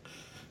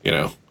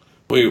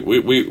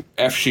 We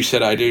after she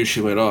said I do,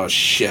 she went, "Oh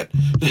shit."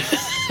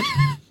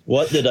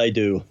 What did I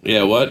do?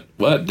 Yeah, what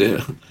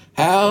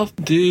how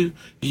do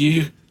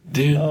you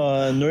do?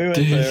 And we went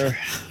there.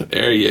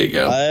 There you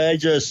go. I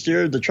just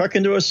steered the truck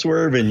into a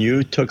swerve, and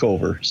you took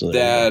over. So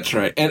that's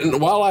right.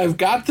 And while I've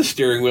got the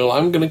steering wheel,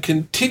 I'm going to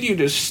continue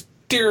to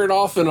steer it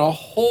off in a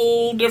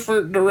whole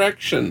different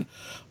direction.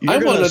 You're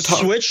going to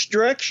switch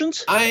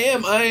directions? I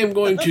am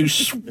going to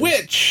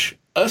switch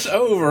us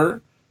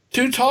over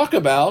to talk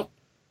about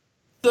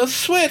the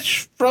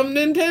Switch from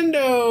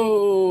Nintendo.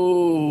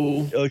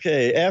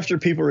 Okay, after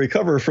people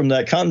recover from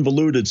that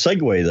convoluted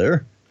segue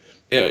there.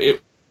 Yeah,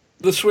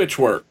 the Switch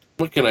worked.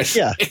 What can I say?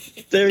 Yeah,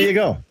 there you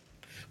go.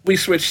 We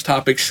switched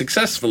topics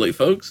successfully,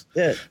 folks.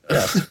 Yeah.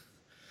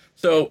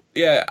 So,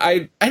 yeah,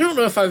 I don't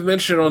know if I've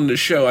mentioned it on the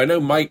show. I know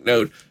Mike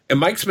knowed, and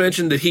Mike's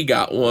mentioned that he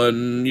got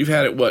one. You've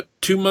had it,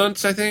 2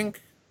 months, I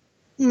think?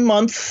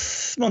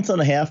 Month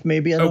and a half,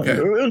 maybe. I don't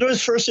know. It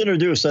was first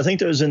introduced. I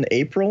think it was in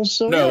April.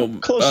 So no, yeah,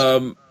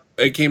 close.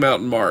 It came out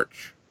in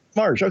March.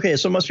 Okay,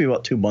 so it must be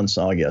about 2 months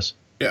now, I guess.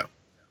 Yeah.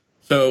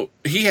 So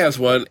he has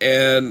one,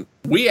 and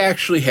we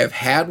actually have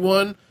had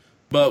one,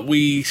 but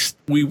we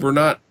were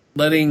not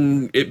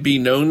letting it be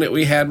known that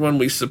we had one.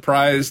 We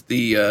surprised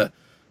the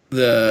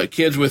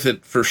kids with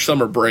it for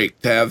summer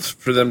break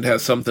for them to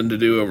have something to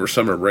do over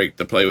summer break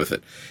to play with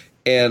it.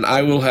 And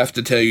I will have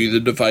to tell you,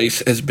 the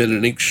device has been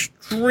an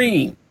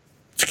extreme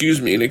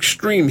an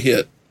extreme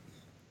hit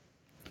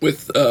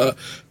with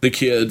the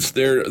kids.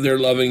 They're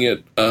loving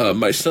it.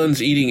 My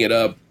son's eating it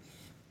up.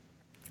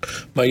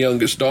 My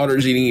youngest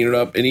daughter's eating it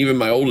up, and even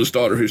my oldest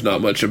daughter, who's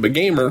not much of a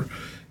gamer,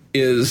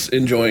 is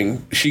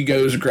enjoying. She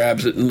goes,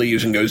 grabs it, and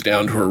leaves, and goes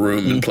down to her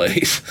room and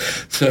plays.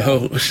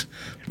 So,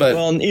 but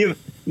well, and even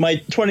my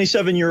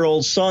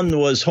 27-year-old son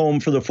was home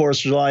for the 4th of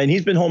July, and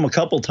he's been home a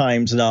couple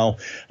times now,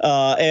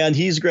 and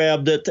he's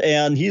grabbed it,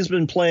 and he's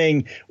been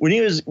playing. When he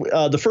was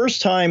the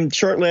first time,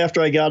 shortly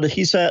after I got it,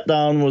 he sat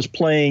down, was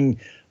playing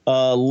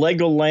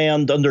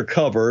Legoland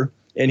Undercover.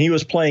 And he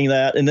was playing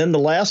that. And then the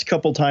last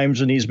couple times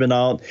when he's been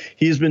out,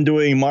 he's been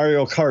doing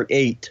Mario Kart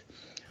 8.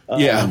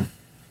 Yeah.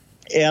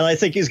 And I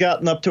think he's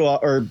gotten up to,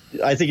 or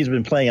I think he's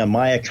been playing on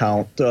my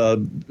account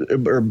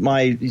or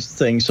my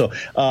thing. So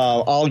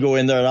I'll go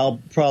in there and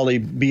I'll probably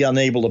be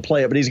unable to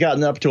play it. But he's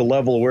gotten up to a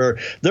level where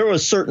there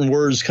was certain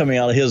words coming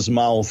out of his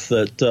mouth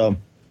that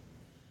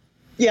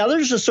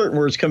there's just certain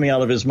words coming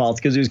out of his mouth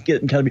because he was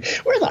getting kind of,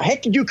 where the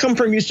heck did you come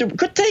from? You stupid,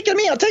 quit taking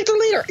me, I'll take the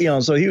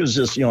leader. So he was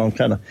just,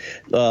 kind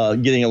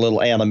of getting a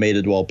little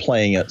animated while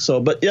playing it. So,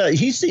 but yeah,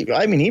 he spent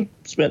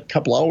a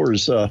couple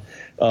hours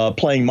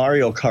playing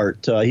Mario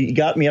Kart. He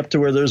got me up to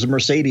where there's a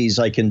Mercedes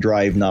I can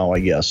drive now, I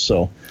guess.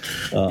 So,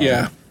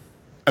 yeah.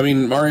 I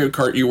mean, Mario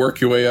Kart, you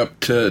work your way up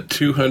to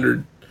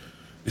 200.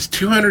 Is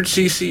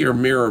 200cc or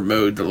mirror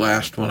mode the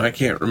last one? I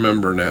can't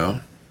remember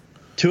now.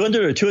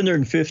 200 or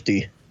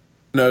 250?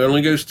 No, it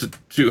only goes to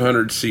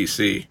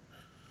 200cc.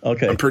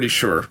 Okay. I'm pretty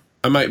sure.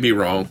 I might be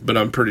wrong, but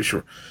I'm pretty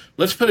sure.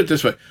 Let's put it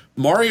this way.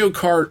 Mario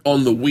Kart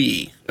on the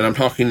Wii, and I'm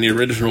talking the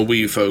original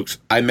Wii, folks,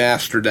 I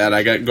mastered that.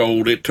 I got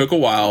gold. It took a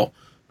while.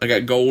 I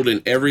got gold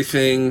in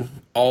everything,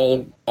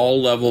 all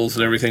levels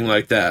and everything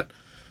like that.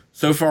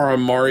 So far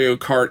on Mario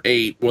Kart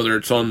 8, whether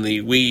it's on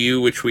the Wii U,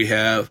 which we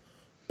have,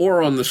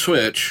 or on the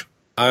Switch,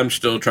 I'm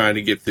still trying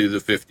to get through the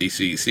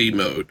 50cc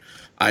mode.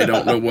 I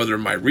don't know whether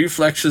my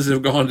reflexes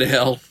have gone to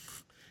hell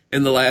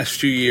in the last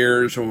few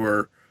years,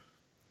 or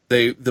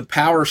the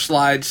power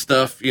slide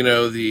stuff,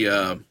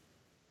 my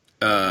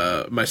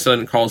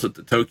son calls it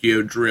the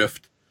Tokyo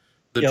drift,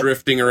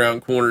 drifting around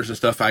corners and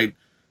stuff. I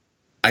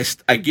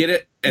get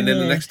it, and then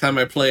the next time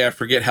I play, I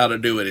forget how to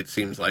do it. It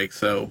seems like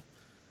so.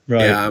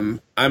 Right. Yeah,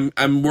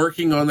 I'm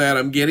working on that.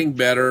 I'm getting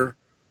better,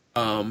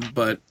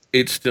 but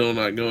it's still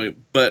not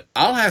going. But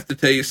I'll have to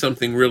tell you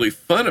something really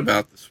fun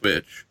about the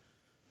Switch.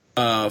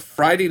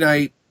 Friday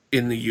night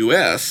in the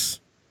U.S.,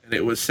 and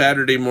it was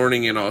Saturday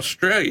morning in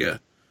Australia.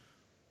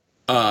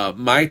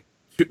 My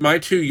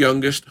two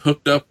youngest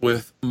hooked up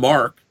with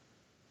Mark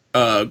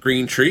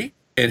Greentree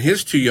and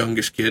his two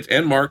youngest kids,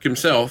 and Mark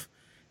himself,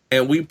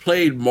 and we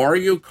played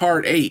Mario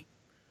Kart 8,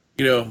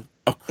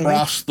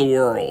 across the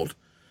world,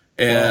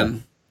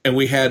 and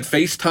we had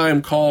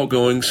FaceTime call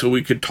going so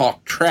we could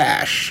talk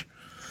trash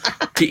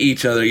to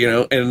each other,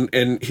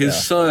 and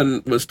his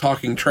son was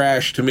talking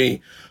trash to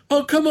me.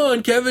 Oh, come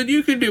on, Kevin,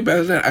 you can do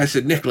better than that. I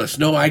said, Nicholas,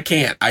 no, I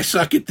can't. I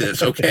suck at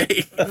this,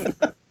 okay?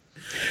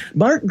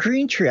 Mark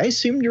Greentree, I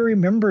seem to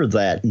remember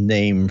that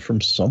name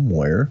from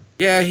somewhere.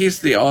 Yeah,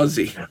 he's the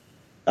Aussie.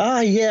 Ah,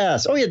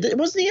 yes. Oh, yeah,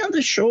 wasn't he on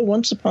the show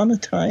once upon a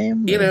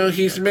time?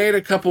 He's made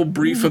a couple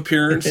brief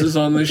appearances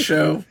on this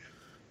show.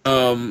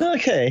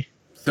 Okay.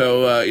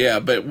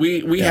 So, but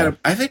we had,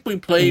 I think we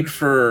played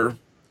for,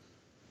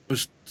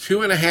 was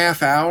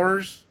 2.5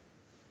 hours?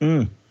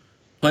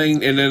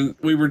 Playing, and then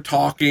we were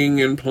talking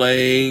and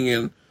playing,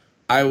 and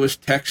I was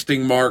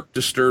texting Mark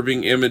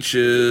disturbing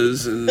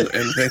images and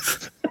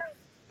things.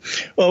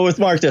 Well, with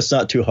Mark, that's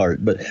not too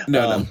hard, but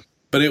no.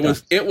 But it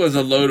was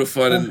a load of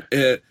fun,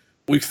 and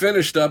we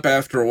finished up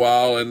after a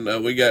while,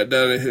 and we got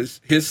done. And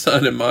his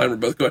son and mine were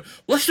both going,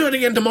 "Let's do it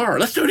again tomorrow.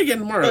 Let's do it again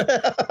tomorrow."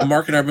 And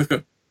Mark and I both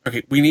go,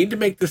 "Okay, we need to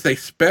make this a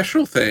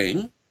special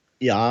thing."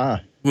 Yeah.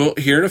 Well,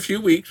 here in a few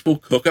weeks, we'll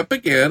cook up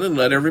again and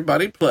let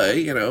everybody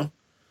play.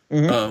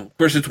 Of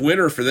course, it's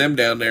winter for them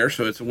down there,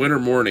 so it's a winter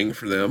morning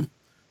for them.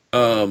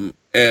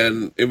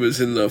 And it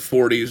was in the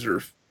 40s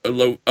or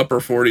upper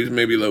 40s,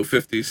 maybe low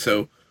 50s.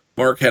 So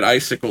Mark had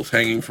icicles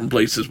hanging from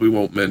places we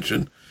won't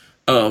mention.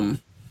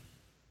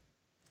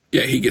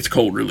 He gets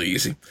cold really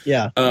easy.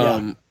 Yeah.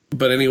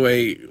 But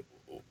anyway,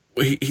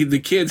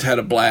 the kids had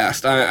a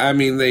blast. I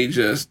mean,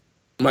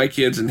 my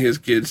kids and his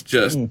kids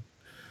just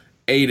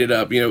ate it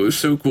up. It was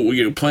so cool.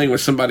 Playing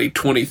with somebody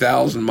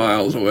 20,000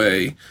 miles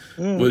away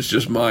was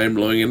just mind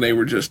blowing, and they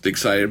were just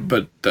excited.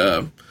 But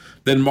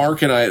then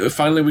Mark and I,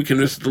 finally we can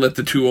just let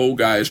the two old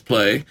guys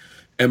play,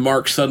 and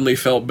Mark suddenly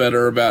felt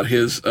better about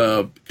his,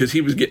 because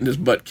he was getting his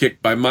butt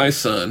kicked by my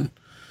son,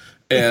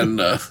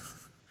 and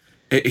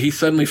he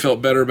suddenly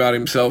felt better about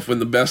himself when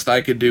the best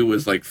I could do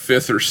was like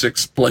 5th or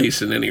 6th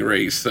place in any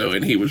race.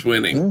 And he was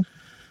winning.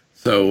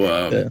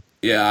 So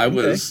I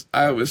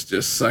was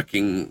just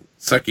sucking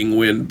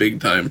wind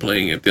big time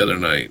playing it the other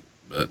night.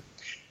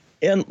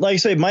 And like I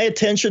say, my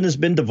attention has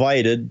been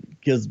divided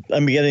because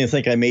I'm beginning to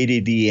think I'm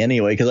ADD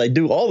anyway, because I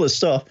do all this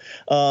stuff.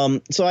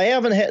 So I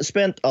haven't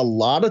spent a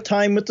lot of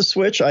time with the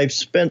Switch. I've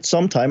spent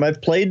some time.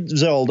 I've played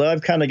Zelda.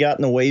 I've kind of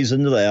gotten a ways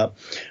into that.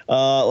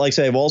 Like I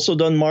say, I've also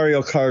done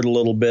Mario Kart a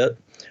little bit.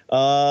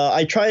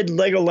 I tried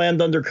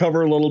Legoland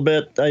Undercover a little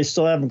bit. I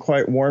still haven't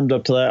quite warmed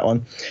up to that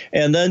one.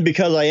 And then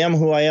because I am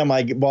who I am,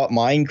 I bought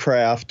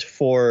Minecraft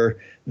for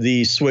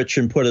the Switch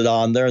and put it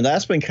on there, and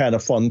that's been kind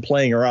of fun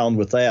playing around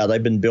with that.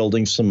 I've been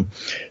building some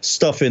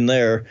stuff in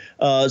there.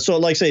 So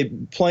like I say,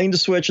 playing the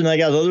Switch, and I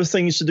got other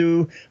things to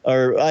do,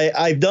 or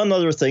I've done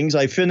other things.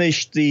 I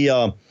finished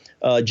the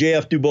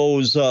J.F.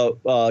 Dubow's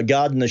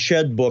God in the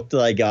Shed book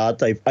that I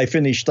got. I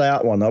finished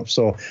that one up.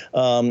 So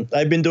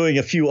I've been doing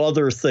a few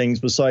other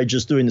things besides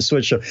just doing the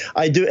Switch.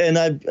 I do, and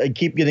I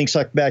keep getting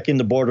sucked back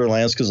into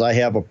Borderlands because I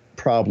have a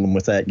problem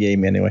with that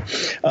game anyway.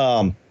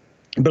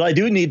 But I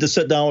do need to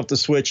sit down with the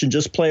Switch and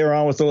just play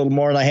around with it a little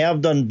more. And I have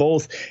done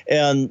both.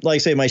 And like I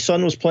say, my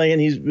son was playing.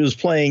 He was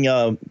playing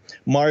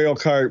Mario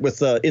Kart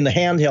with in the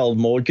handheld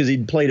mode because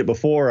he'd played it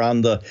before on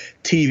the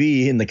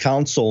TV in the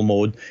console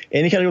mode.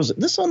 And he kind of goes,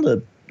 "This on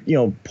the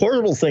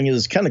portable thing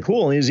is kind of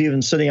cool." And he was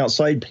even sitting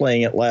outside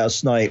playing it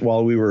last night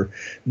while we were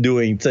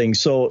doing things.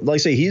 So like I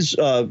say, he's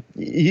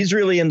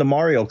really into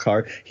Mario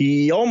Kart.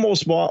 He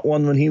almost bought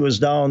one when he was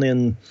down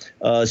in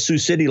Sioux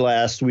City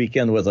last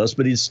weekend with us,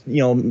 but he's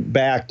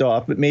backed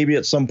off. But maybe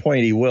at some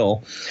point he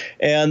will.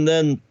 And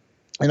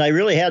I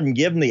really hadn't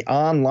given the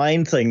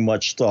online thing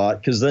much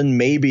thought, because then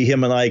maybe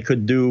him and I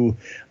could do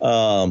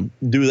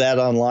that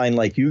online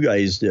like you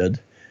guys did.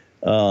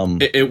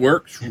 It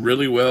works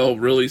really well,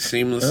 really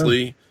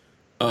seamlessly.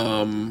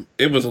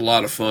 It was a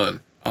lot of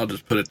fun. I'll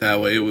just put it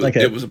that way.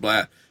 It was a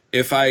blast.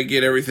 If I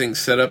get everything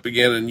set up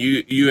again and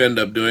you end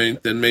up doing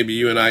it, then maybe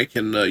you and I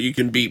can you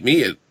can beat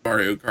me at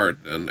Mario Kart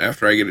and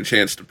after I get a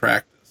chance to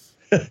practice.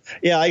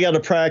 Yeah, I got to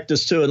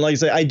practice too. And like I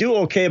say, I do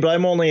okay, but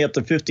I'm only at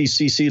the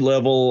 50cc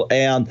level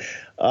and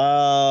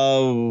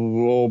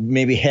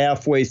maybe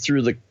halfway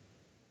through the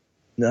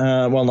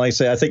well, like I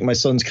say, I think my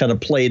son's kind of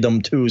played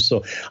them too. So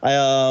like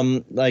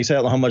I say, I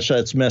don't know how much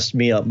that's messed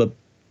me up, but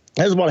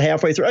I was about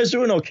halfway through. I was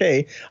doing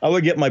okay. I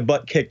would get my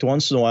butt kicked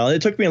once in a while. And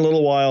it took me a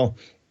little while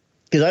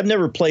because I've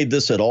never played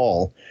this at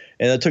all.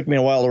 And it took me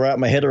a while to wrap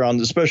my head around,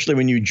 especially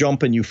when you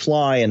jump and you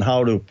fly and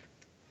how to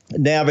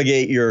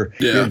navigate your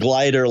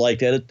glider like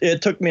that.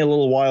 It took me a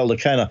little while to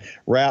kind of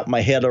wrap my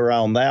head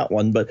around that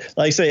one. But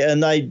like I say,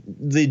 and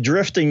the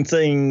drifting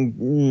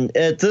thing,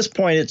 at this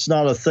point, it's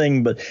not a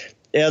thing, but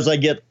as I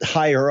get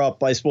higher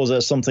up, I suppose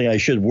that's something I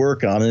should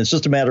work on. And it's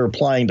just a matter of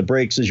applying the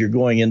brakes as you're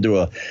going into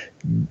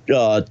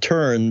a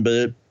turn, but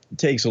it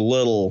takes a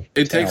little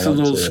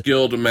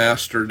skill to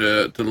master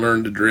to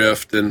learn to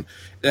drift. And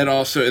that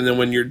also, and then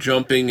when you're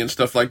jumping and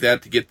stuff like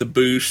that, to get the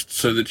boost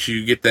so that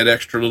you get that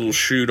extra little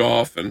shoot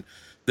off, and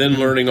then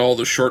learning all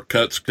the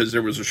shortcuts, because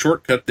there was a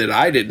shortcut that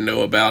I didn't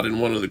know about in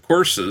one of the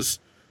courses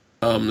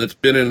that's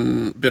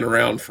been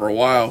around for a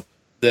while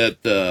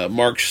that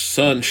Mark's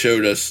son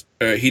showed us.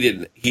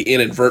 He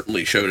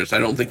inadvertently showed us. I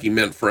don't think he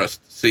meant for us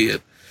to see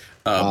it.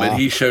 But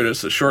he showed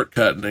us a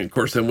shortcut, and of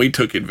course then we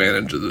took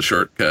advantage of the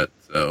shortcut.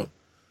 So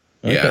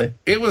yeah,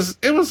 it was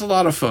a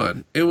lot of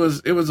fun. It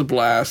was a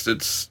blast.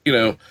 It's,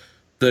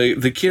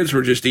 the kids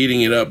were just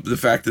eating it up. The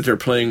fact that they're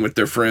playing with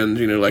their friends,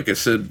 like I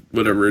said,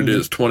 whatever it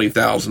is,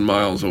 20,000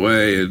 miles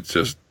away. It's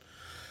just,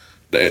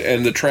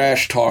 and the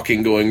trash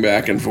talking going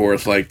back and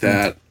forth like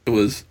that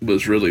was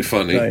really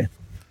funny. Right.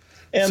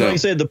 And like I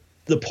said,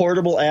 the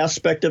portable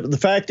aspect of it, the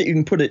fact that you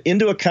can put it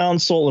into a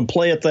console and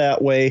play it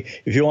that way,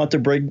 if you want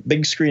the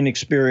big screen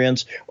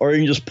experience, or you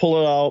can just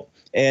pull it out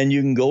and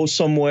you can go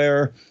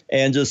somewhere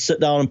and just sit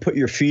down and put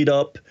your feet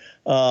up.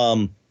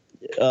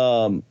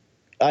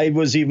 I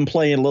was even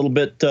playing a little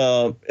bit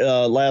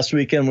last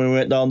weekend when we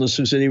went down to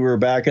Sioux City. We were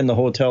back in the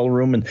hotel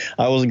room, and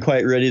I wasn't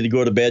quite ready to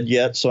go to bed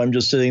yet, so I'm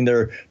just sitting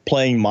there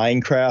playing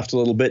Minecraft a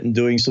little bit and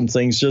doing some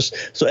things.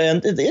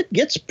 And it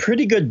gets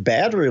pretty good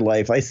battery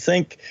life, I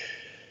think.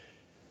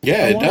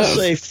 Yeah, it does. I want to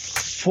say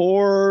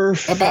 4 or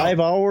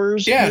 5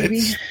 hours. Yeah, maybe?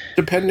 it's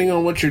depending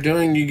on what you're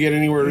doing. You get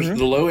anywhere.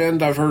 The low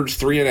end I've heard is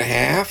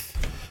 3.5,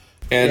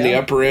 and the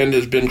upper end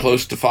has been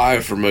close to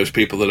 5 for most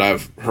people that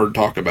I've heard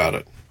talk about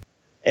it.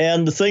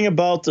 And the thing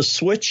about the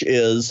Switch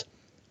is,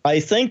 I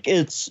think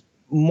it's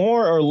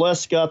more or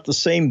less got the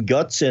same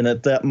guts in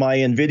it that my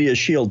NVIDIA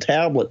Shield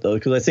tablet does,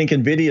 because I think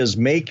NVIDIA is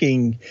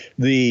making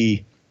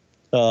the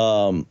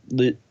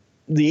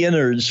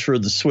innards for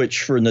the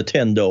Switch for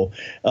Nintendo,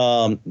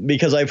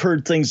 because I've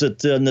heard things that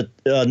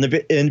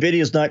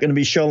NVIDIA is not going to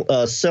be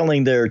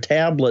selling their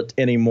tablet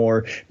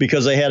anymore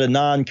because they had a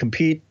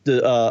non-compete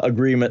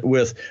agreement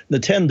with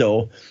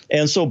Nintendo.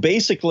 And so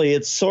basically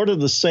it's sort of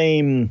the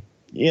same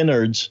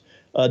innards,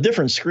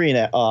 different screen,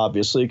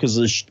 obviously, because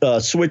the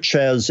Switch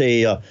has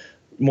a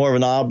more of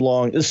an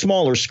oblong, a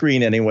smaller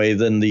screen anyway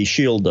than the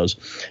Shield does.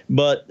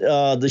 But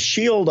the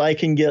Shield I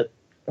can get,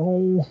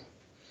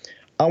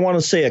 I want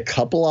to say a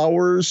couple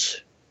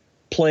hours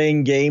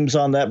playing games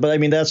on that. But I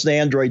mean, that's an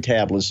Android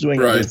tablet. It's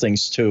doing other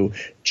things too,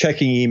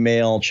 checking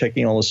email,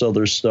 checking all this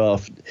other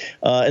stuff.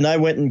 And I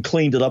went and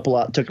cleaned it up a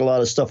lot, took a lot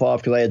of stuff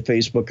off because I had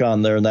Facebook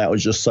on there, and that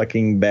was just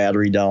sucking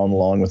battery down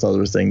along with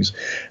other things,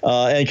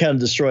 and kind of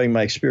destroying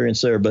my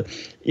experience there. But,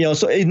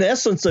 so in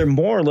essence, they're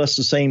more or less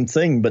the same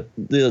thing, but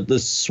the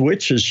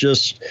Switch is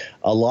just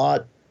a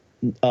lot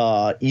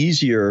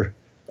easier,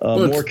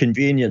 more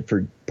convenient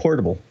for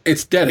portable.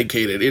 It's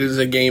dedicated. It is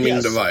a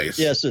gaming device.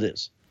 Yes, it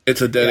is.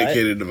 It's a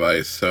dedicated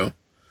device. So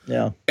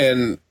yeah,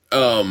 and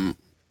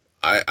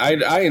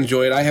I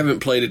enjoy it. I haven't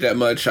played it that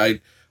much.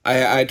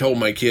 I told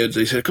my kids.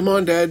 They said, "Come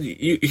on, Dad.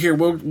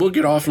 We'll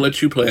get off and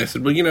let you play." I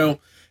said, "Well,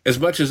 as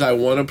much as I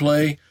want to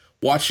play,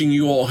 watching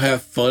you all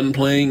have fun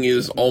playing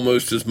is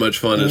almost as much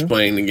fun as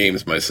playing the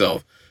games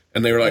myself."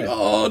 And they were like,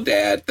 "Oh,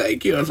 Dad,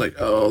 thank you." I was like,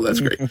 "Oh, that's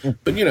great."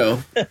 But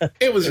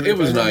it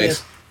was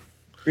nice.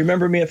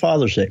 Remember me at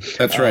Father's Day.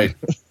 That's right.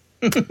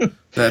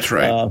 That's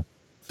right.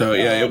 So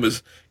yeah,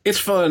 it's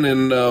fun,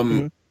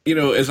 and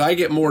as I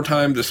get more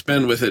time to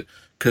spend with it,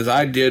 because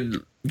I did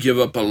give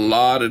up a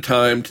lot of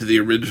time to the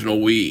original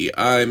Wii.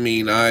 I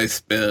mean, I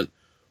spent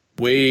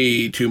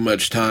way too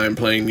much time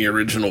playing the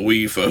original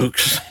Wii,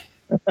 folks.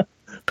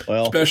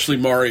 Well, especially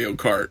Mario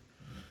Kart.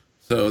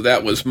 So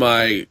that was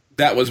my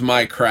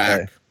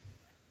crack. Okay.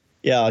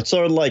 Yeah, it's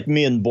sort of like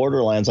me in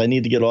Borderlands. I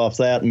need to get off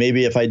that.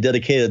 Maybe if I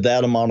dedicated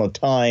that amount of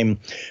time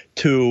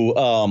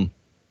to,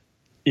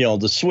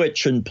 the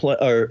Switch and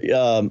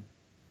playing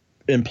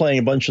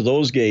a bunch of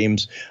those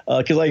games,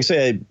 because like I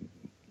say,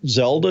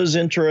 Zelda is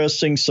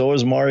interesting. So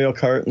is Mario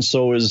Kart, and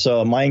so is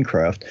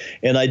Minecraft.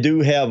 And I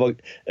do have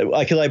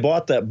because I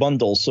bought that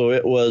bundle, so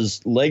it was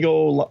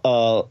Lego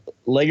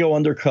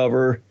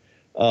Undercover,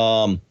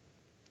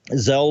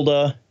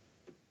 Zelda.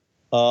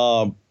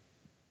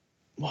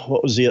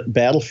 What was the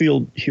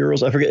Battlefield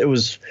Heroes? I forget. It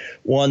was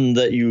one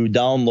that you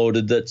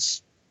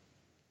downloaded.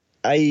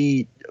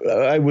 I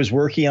was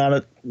working on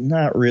it,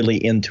 not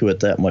really into it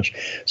that much.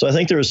 So I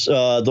think there's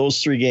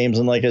those three games,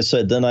 and like I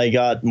said, then I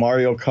got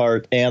Mario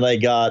Kart and I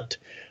got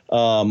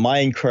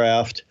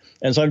Minecraft,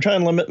 and so I'm trying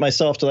to limit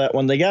myself to that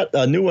one. They got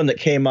a new one that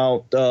came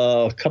out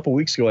a couple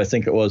weeks ago, I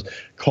think it was,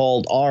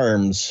 called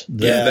ARMS.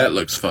 That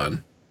looks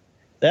fun.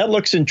 That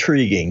looks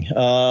intriguing.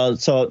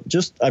 So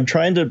I'm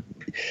trying to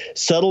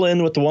settle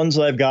in with the ones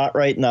that I've got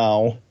right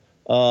now.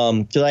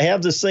 Because I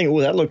have this thing,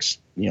 that looks,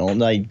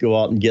 and I go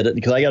out and get it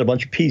because I got a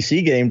bunch of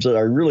PC games that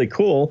are really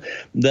cool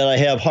that I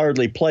have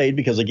hardly played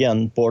because,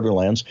 again,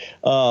 Borderlands.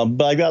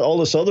 But I got all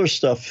this other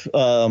stuff,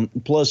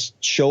 plus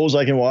shows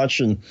I can watch.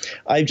 And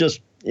I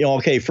just,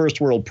 first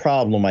world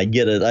problem. I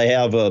get it.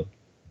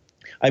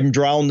 I'm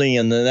drowning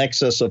in an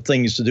excess of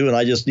things to do, and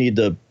I just need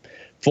to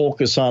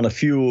focus on a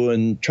few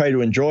and try to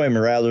enjoy them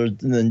rather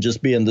than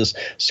just being this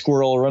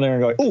squirrel running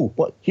and going, oh,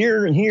 what,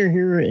 here and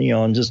here,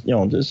 and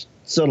just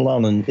settle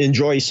down and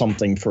enjoy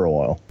something for a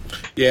while.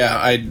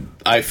 Yeah,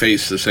 I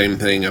face the same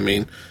thing. I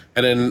mean,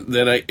 and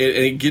then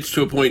it gets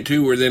to a point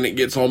too where then it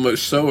gets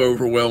almost so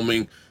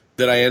overwhelming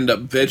that I end up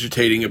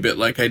vegetating a bit,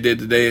 like I did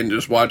today, and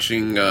just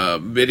watching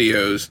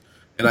videos.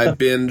 And I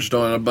binged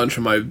on a bunch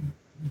of my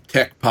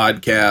tech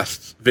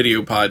podcasts,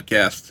 video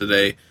podcasts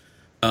today,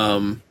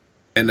 and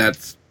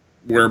that's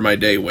where my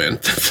day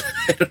went.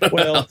 I don't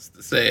know how else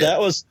to say it. That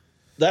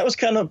was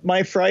kind of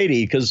my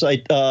Friday because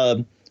I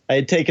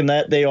had taken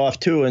that day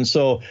off too, and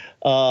so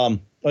I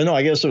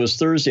guess it was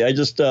Thursday. I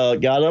just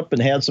got up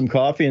and had some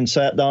coffee and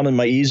sat down in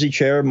my easy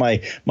chair.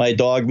 My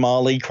dog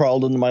Molly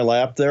crawled into my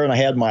lap there, and I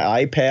had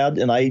my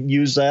iPad, and I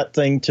used that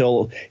thing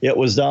till it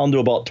was down to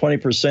about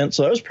 20%.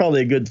 So that was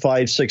probably a good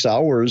 5-6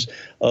 hours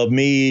of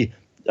me.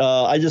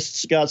 I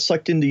just got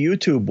sucked into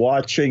YouTube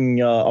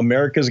watching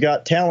America's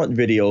Got Talent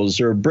videos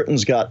or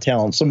Britain's Got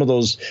Talent, some of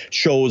those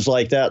shows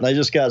like that. And I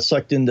just got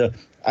sucked into,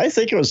 I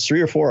think it was 3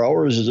 or 4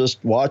 hours of just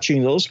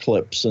watching those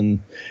clips. And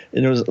I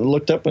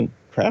looked up and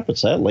crap,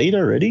 it's that late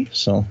already.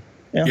 So,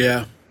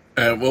 yeah.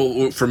 Yeah.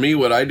 Well, for me,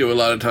 what I do a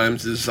lot of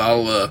times is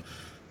I'll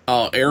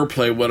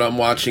AirPlay what I'm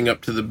watching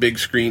up to the big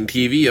screen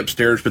TV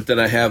upstairs, but then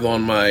I have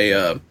on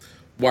my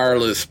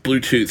wireless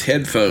Bluetooth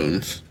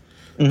headphones.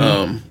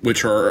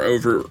 Which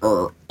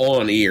are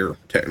on-ear,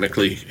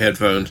 technically,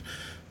 headphones.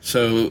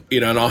 So,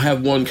 and I'll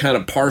have one kind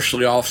of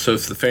partially off, so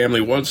if the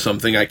family wants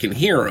something, I can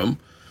hear them.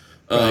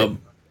 Right.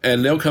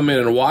 And they'll come in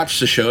and watch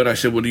the show, and I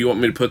said, well, do you want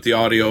me to put the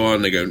audio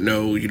on? They go,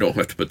 no, you don't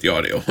have to put the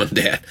audio on,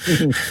 Dad.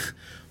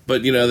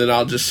 But, then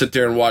I'll just sit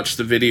there and watch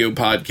the video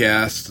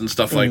podcasts and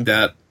stuff like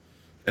that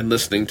and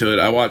listening to it.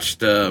 I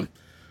watched, I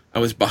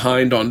was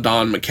behind on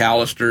Don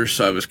McAllister,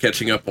 so I was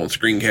catching up on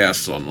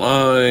Screencasts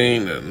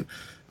Online, and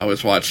I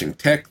was watching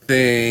Tech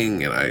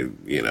Thing, and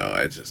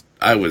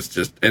I was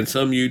just, and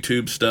some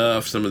YouTube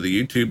stuff, some of the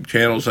YouTube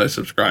channels I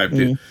subscribed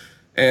to,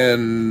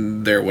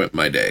 and there went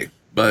my day.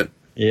 But,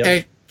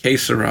 hey, que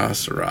sera,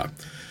 sera.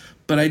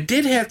 But I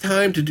did have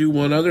time to do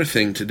one other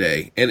thing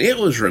today, and it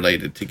was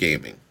related to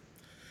gaming.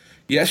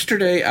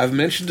 Yesterday, I've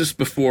mentioned this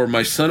before,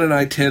 my son and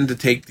I tend to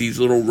take these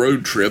little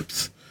road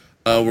trips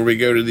where we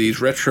go to these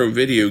retro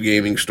video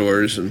gaming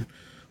stores, and,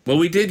 well,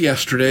 we did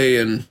yesterday,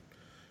 and,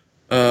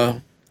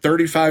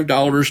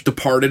 $35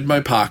 departed my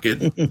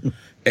pocket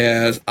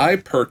as I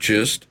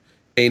purchased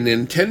a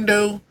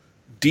Nintendo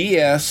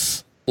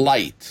DS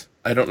Lite.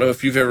 I don't know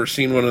if you've ever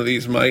seen one of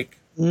these, Mike.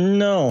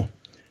 No.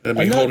 Let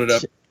me hold it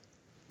up.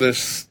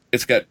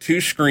 It's got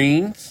 2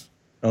 screens.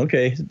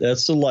 Okay,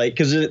 that's the Lite,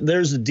 because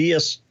there's a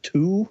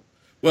DS2.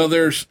 Well,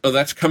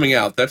 that's coming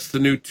out. That's the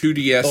new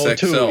 2DS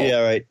XL. 2,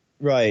 yeah, right.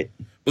 Right.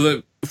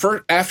 Well,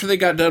 after they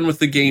got done with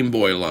the Game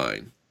Boy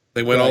line,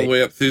 they went all the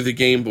way up through the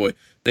Game Boy.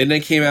 Then they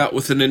came out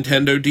with the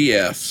Nintendo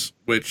DS,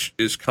 which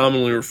is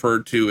commonly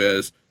referred to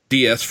as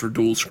DS for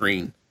dual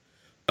screen,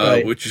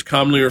 which is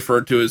commonly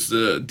referred to as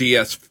the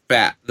DS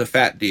Fat, the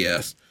Fat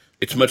DS.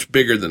 It's much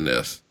bigger than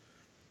this.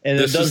 And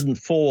it doesn't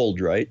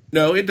fold, right?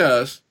 No, it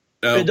does.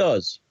 No, it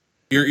does.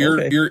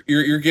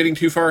 You're getting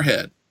too far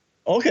ahead.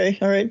 Okay,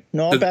 all right.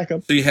 No, I'll back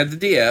up. So you had the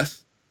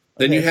DS,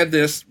 then you had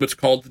this, what's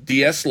called the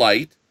DS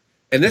Lite,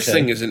 and this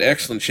thing is in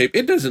excellent shape.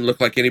 It doesn't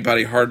look like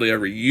anybody hardly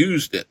ever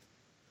used it.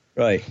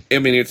 Right. I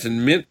mean, it's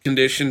in mint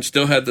condition,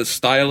 still had the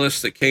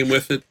stylus that came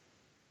with it.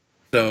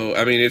 So,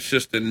 I mean, it's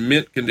just in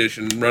mint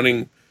condition,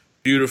 running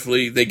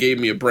beautifully. They gave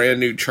me a brand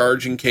new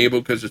charging cable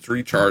because it's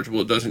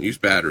rechargeable. It doesn't use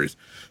batteries.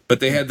 But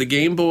they had the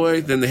Game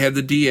Boy, then they had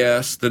the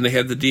DS, then they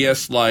had the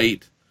DS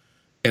Lite,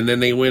 and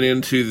then they went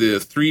into the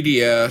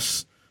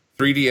 3DS,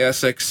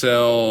 3DS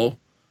XL,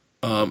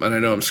 and I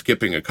know I'm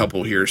skipping a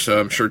couple here, so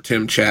I'm sure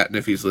Tim Chatton,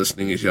 if he's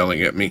listening, is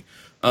yelling at me.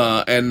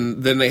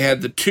 And then they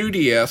had the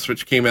 2DS,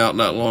 which came out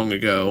not long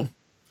ago,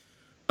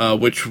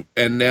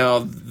 and now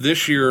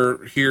this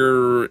year,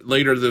 here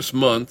later this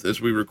month,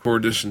 as we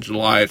record this in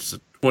July, it's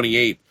the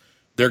 28th,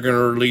 they're going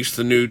to release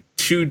the new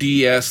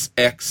 2DS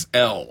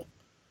XL,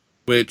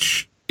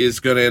 which is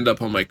going to end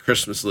up on my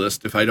Christmas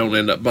list if I don't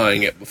end up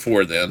buying it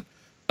before then.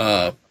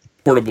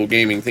 Portable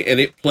gaming thing, and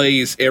it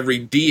plays every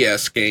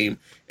DS game,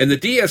 and the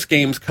DS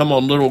games come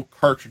on little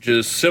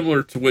cartridges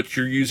similar to what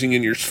you're using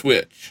in your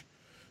Switch.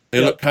 They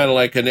look kind of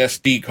like an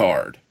SD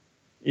card.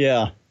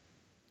 Yeah.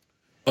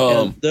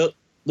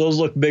 Those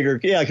look bigger.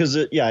 Yeah, because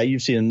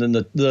you've seen them.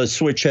 Then the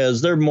Switch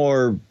they're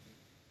more,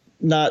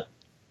 not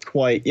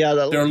quite. Yeah,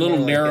 they're a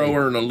little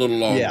narrower and a little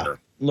longer.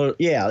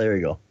 Yeah, there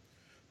you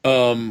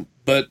go.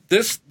 But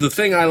the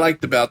thing I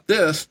liked about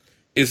this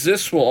is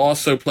this will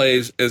also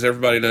play, as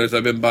everybody knows,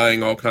 I've been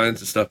buying all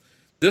kinds of stuff.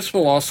 This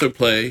will also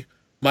play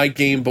my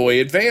Game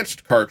Boy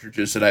Advanced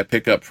cartridges that I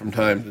pick up from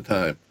time to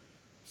time.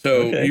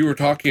 So you were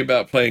talking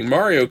about playing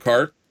Mario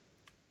Kart.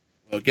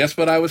 Well, guess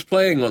what I was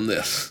playing on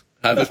this?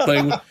 I was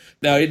playing.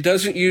 Now, it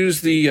doesn't use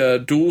the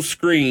dual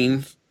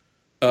screen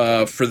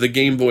for the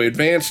Game Boy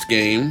Advanced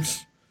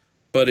games,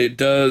 but it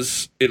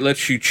does. It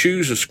lets you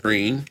choose a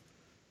screen.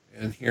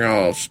 And here,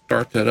 I'll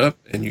start that up,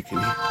 and you can.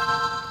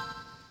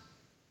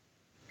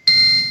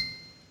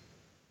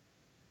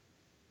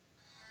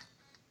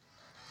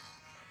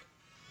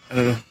 I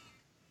don't know.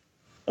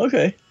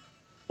 Okay.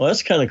 Well,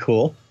 that's kind of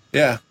cool.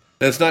 Yeah.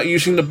 That's not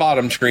using the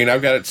bottom screen.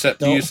 I've got it set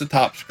to use the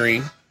top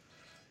screen.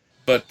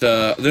 But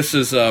this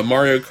is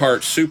Mario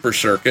Kart Super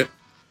Circuit.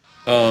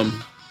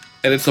 And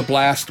it's a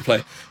blast to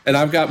play. And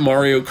I've got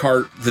Mario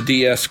Kart, the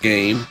DS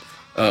game.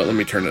 Let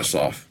me turn this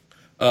off.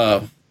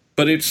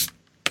 But it's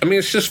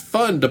just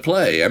fun to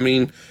play. I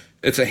mean,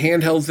 it's a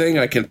handheld thing.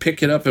 I can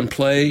pick it up and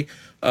play.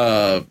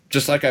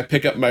 Just like I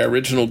pick up my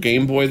original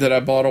Game Boy that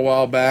I bought a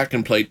while back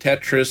and play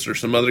Tetris or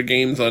some other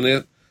games on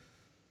it.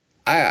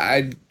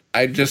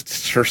 I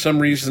just, for some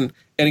reason,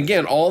 and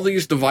again, all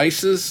these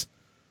devices,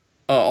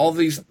 the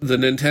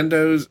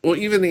Nintendos, well,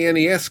 even the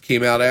NES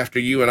came out after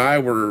you and I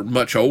were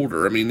much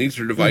older. I mean, these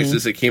are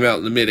devices that came out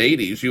in the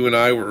mid-'80s. You and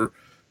I were,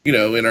 in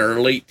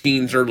our late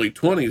teens, early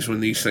 20s when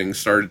these things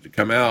started to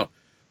come out.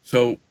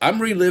 So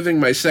I'm reliving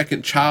my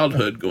second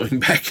childhood going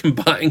back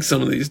and buying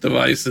some of these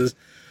devices.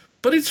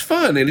 But it's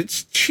fun, and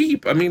it's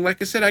cheap. I mean,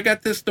 like I said, I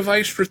got this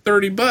device for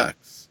 $30.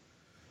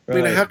 Right.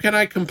 I mean, how can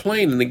I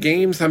complain? In the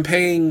games, I'm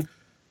paying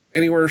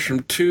anywhere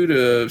from $2 to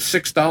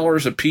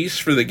 $6 a piece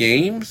for the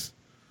games,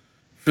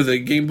 for the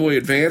Game Boy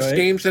Advance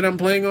games that I'm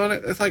playing on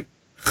it. It's like,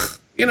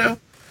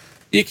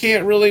 you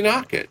can't really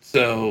knock it.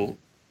 So,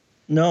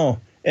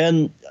 no,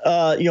 and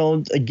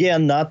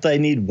again, not that I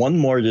need one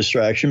more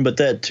distraction, but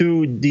that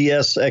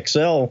 2DS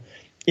XL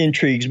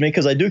intrigues me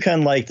because I do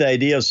kind of like the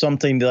idea of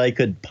something that I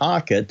could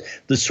pocket.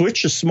 The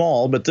Switch is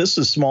small, but this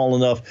is small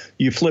enough.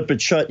 You flip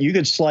it shut, you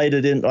could slide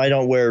it in. I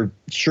don't wear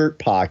shirt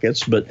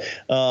pockets, but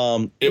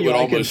it would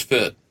almost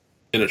fit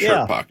in a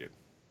shirt pocket.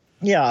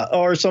 Yeah,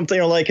 or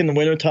something like in the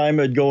wintertime,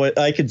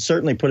 I could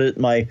certainly put it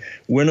in my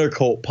winter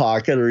coat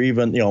pocket, or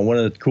even, when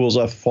it cools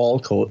off, fall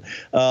coat.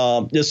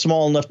 It's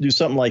small enough to do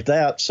something like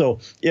that. So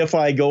if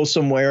I go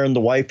somewhere and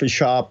the wife is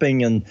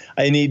shopping and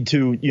I need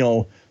to,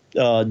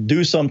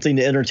 do something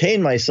to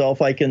entertain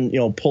myself, I can,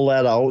 pull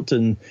that out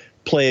and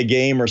play a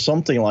game or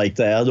something like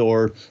that,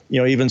 or,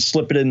 even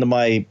slip it into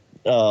my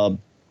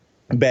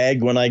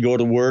bag when I go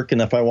to work.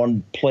 And if I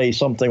want to play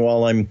something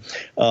while I'm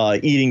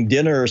eating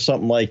dinner or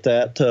something like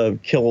that to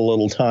kill a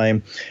little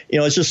time,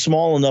 it's just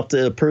small enough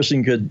that a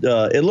person could,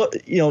 I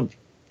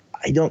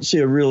don't see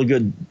a real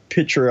good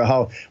picture of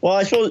how, well,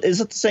 I suppose,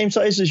 is it the same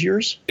size as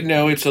yours?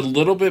 No, it's a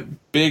little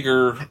bit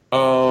bigger.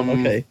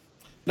 Okay.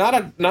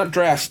 Not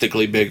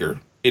drastically bigger.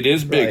 It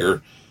is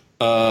bigger.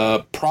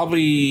 Right.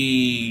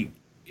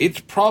 It's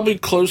probably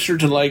closer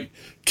to like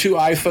two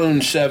iPhone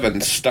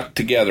 7s stuck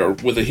together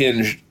with a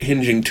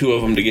hinging two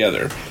of them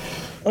together.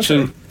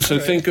 Okay. So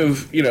think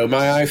of,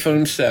 my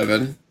iPhone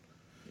 7,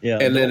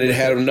 and then it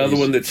had another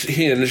one that's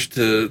hinged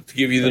to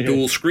give you the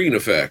dual screen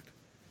effect.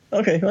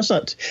 Okay, that's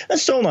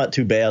still not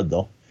too bad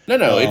though.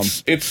 No,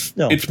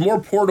 it's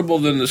more portable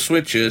than the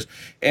Switch is,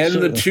 and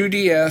the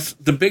 2DS.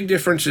 The big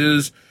difference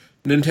is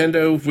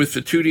Nintendo with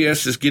the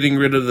 2DS is getting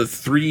rid of the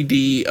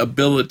 3D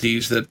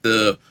abilities that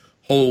the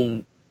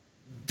whole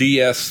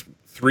DS,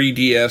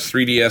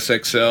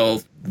 3DS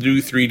XL,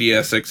 new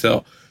 3DS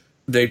XL,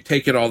 they've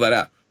taken all that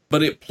out.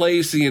 But it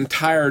plays the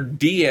entire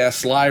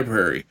DS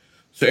library.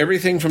 So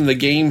everything from the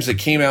games that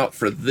came out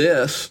for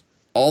this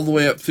all the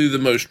way up through the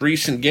most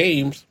recent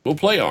games will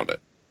play on it.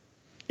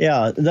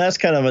 Yeah, that's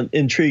kind of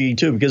intriguing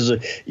too, because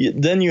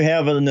then you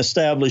have an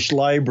established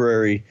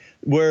library.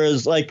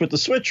 Whereas, like with the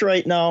Switch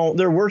right now,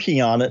 they're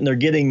working on it and they're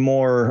getting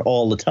more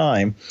all the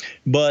time.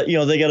 But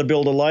they got to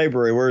build a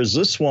library. Whereas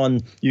this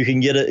one, you can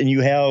get it and you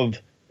have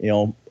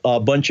a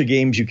bunch of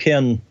games you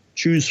can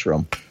choose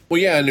from. Well,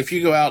 yeah, and if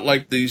you go out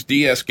like these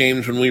DS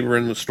games when we were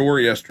in the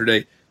store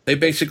yesterday, they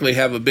basically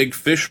have a big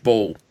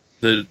fishbowl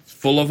that's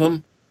full of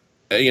them.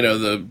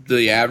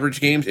 The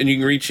average games, and you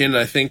can reach in.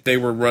 I think they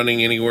were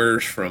running anywhere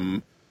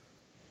from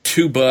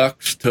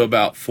 $2 to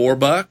about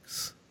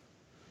 $4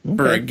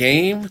 for a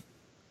game.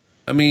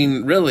 I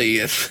mean, really,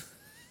 it's...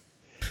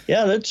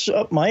 Yeah, that's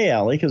up my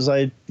alley because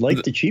I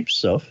like the cheap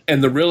stuff.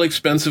 And the real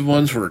expensive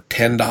ones were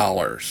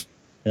 $10.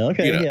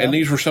 Okay, yeah. And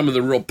these were some of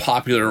the real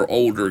popular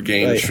older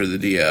games for the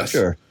DS.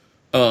 Sure.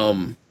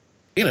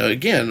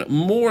 Again,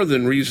 more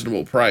than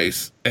reasonable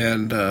price.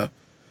 And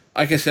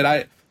like I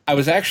said, I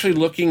was actually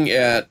looking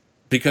at,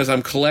 because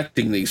I'm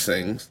collecting these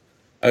things,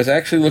 I was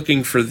actually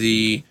looking for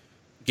the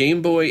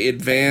Game Boy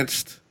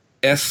Advanced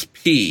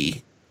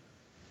SP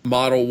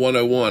Model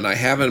 101. I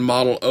have a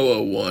Model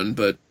 001,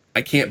 but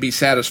I can't be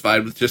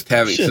satisfied with just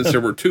having, since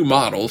there were two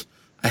models,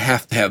 I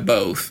have to have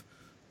both.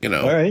 All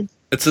right.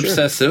 It's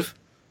obsessive,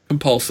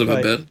 compulsive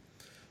a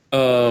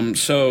bit.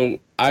 So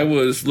I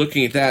was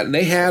looking at that, and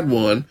they had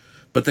one,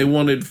 but they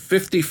wanted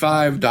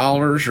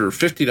 $55 or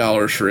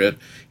 $50 for it,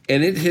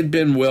 and it had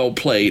been well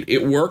played.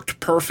 It worked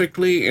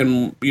perfectly,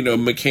 and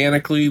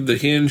mechanically, the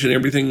hinge and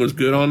everything was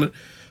good on it,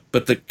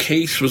 but the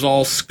case was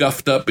all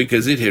scuffed up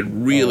because it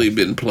had really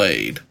been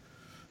played.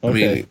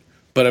 Okay.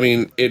 I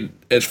mean, it,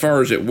 as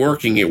far as it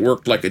working, it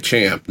worked like a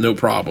champ, no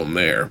problem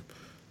there.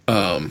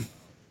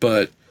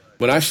 But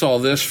when I saw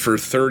this for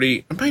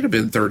 $30, it might have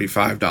been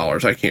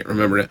 $35, I can't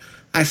remember.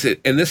 I said,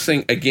 and this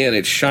thing, again,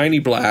 it's shiny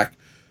black.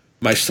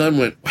 My son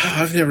went, wow,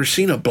 I've never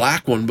seen a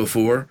black one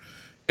before.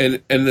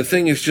 And the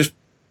thing is just,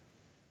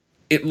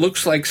 it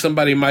looks like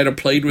somebody might have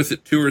played with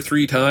it 2 or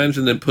 3 times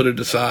and then put it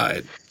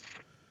aside.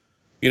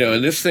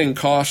 And this thing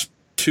cost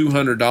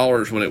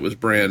 $200 when it was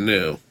brand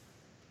new.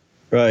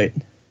 Right.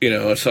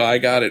 So I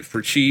got it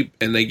for cheap,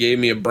 and they gave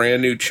me a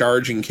brand new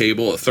charging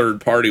cable, a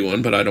third-party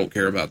one, but I don't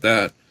care about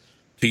that,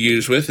 to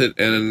use with it.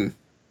 And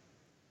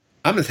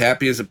I'm as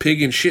happy as a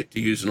pig in shit, to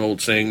use an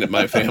old saying that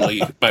my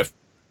family,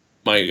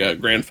 my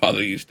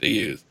grandfather used to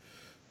use.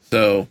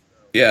 So,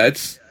 yeah,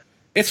 it's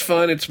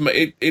fun.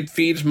 It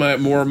feeds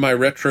more of my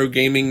retro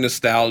gaming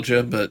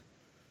nostalgia, but,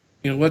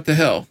 what the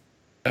hell?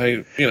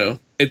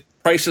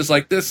 Prices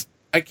like this,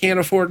 I can't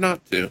afford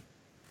not to.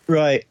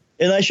 Right.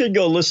 And I should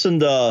go listen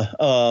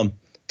to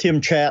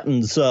Tim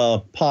Chatton's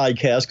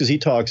podcast, because he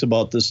talks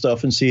about this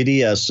stuff and see what he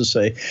has to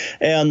say.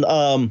 And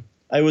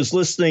I was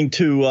listening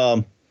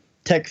to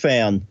Tech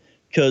Fan,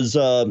 because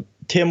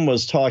Tim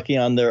was talking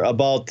on there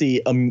about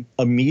the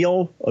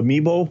Amiibo.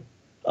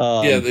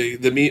 Yeah, the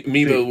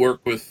Amiibo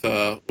work with,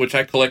 which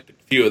I collect a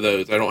few of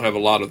those. I don't have a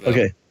lot of them.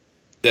 Okay.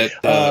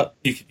 That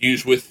you could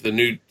use with the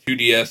new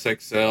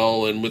 2DS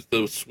XL and with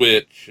the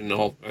Switch and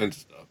all kinds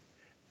of stuff.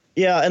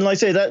 Yeah, and like I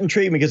say, that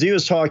intrigued me, because he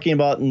was talking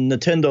about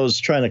Nintendo's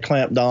trying to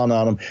clamp down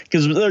on them,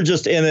 because they're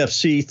just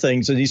NFC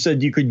things. And he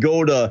said you could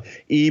go to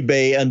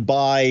eBay and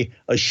buy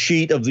a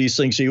sheet of these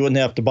things, so you wouldn't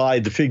have to buy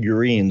the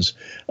figurines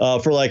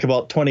for like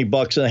about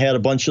 $20. And I had a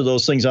bunch of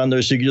those things on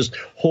there, so you could just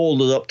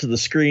hold it up to the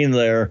screen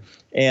there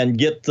and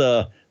get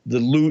the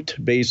loot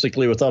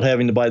basically without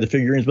having to buy the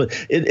figurines. But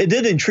it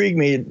did intrigue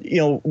me.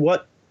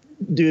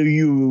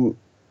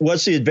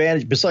 What's the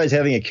advantage besides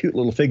having a cute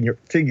little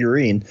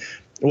figurine?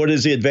 What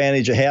is the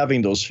advantage of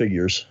having those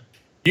figures?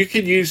 You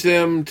could use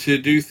them to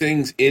do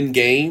things in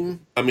game.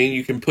 I mean,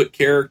 you can put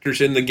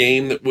characters in the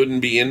game that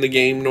wouldn't be in the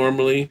game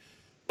normally.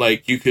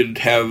 Like you could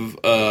have,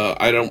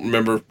 I don't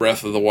remember if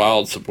Breath of the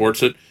Wild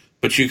supports it,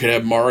 but you could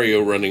have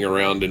Mario running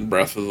around in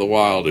Breath of the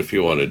Wild if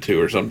you wanted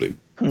to, or something,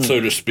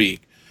 so to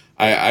speak.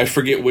 I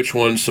forget which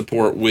ones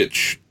support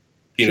which,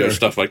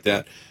 stuff like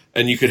that.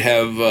 And you could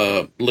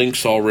have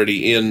Link's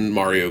already in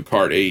Mario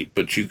Kart 8,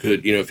 but you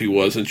could, if he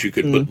wasn't, you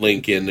could put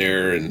Link in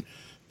there and,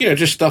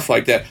 just stuff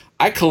like that.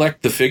 I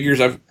collect the figures.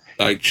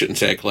 I shouldn't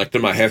say I collect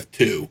them. I have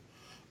 2,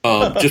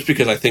 just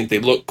because I think they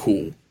look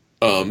cool.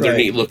 They're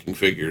neat looking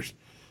figures.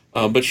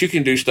 But you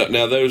can do stuff.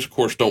 Now, those, of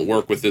course, don't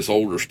work with this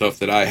older stuff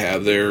that I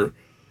have. They're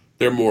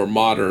more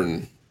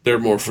modern. They're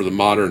more for the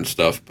modern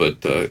stuff, but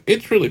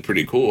it's really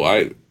pretty cool.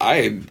 I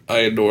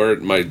adore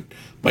it.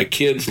 My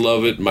kids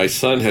love it. My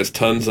son has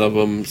tons of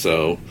them.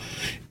 So,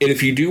 and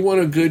if you do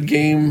want a good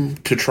game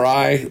to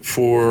try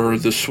for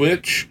the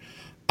Switch,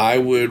 I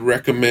would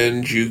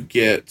recommend you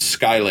get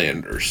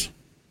Skylanders.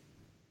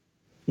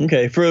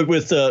 Okay,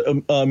 with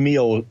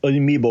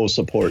amiibo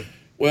support.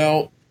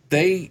 Well,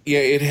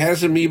 it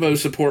has amiibo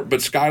support,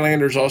 but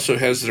Skylanders also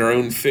has their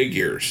own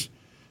figures.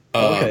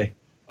 Okay.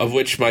 Of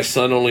which my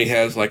son only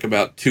has like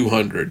about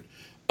 200.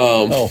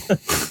 Oh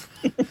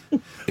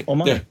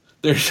my!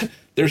 There's a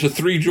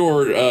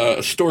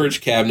 3-drawer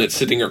storage cabinet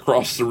sitting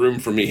across the room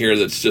from me here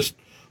that's just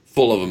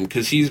full of them,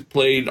 because he's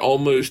played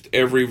almost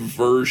every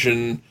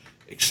version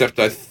except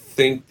I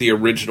think the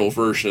original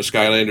version of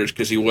Skylanders,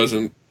 because he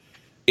wasn't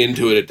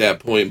into it at that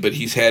point, but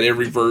he's had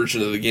every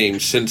version of the game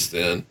since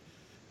then.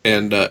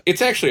 And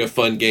it's actually a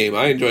fun game.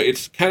 I enjoy it.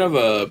 It's kind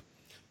of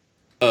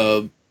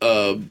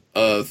a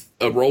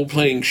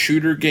role-playing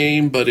shooter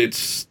game, but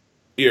it's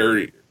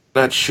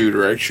not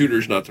shooter.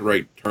 Shooter's not the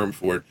right term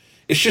for it.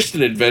 It's just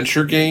an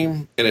adventure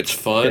game, and it's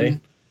fun. Okay.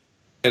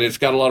 And it's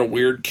got a lot of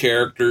weird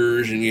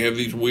characters, and you have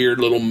these weird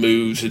little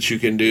moves that you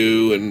can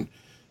do, and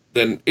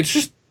then it's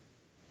just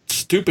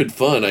stupid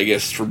fun, I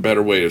guess, for a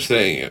better way of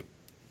saying it.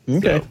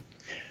 Okay. So.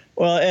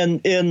 Well, and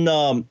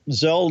in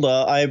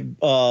Zelda,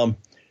 I'm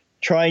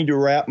trying to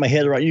wrap my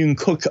head around. You can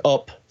cook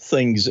up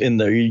things in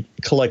there. You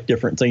collect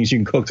different things. You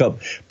can cook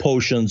up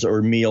potions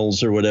or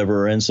meals or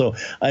whatever. And so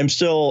I'm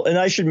still, and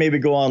I should maybe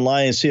go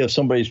online and see if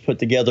somebody's put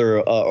together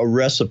a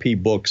recipe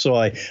book, so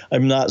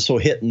I'm not so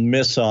hit and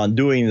miss on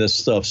doing this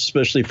stuff,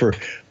 especially for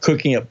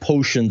cooking up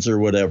potions or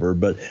whatever.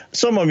 But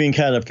some of them you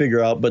can kind of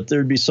figure out, but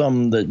there'd be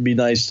some that'd be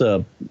nice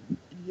to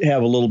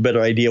have a little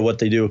better idea what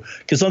they do,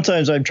 because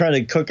sometimes I'm trying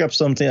to cook up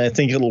something, I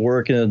think it'll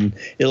work, and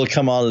it'll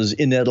come out as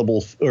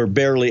inedible or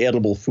barely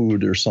edible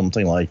food or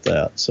something like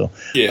that. So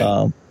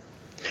yeah.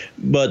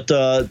 But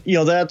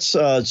that's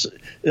I've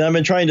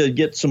been trying to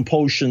get some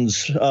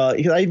potions.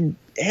 I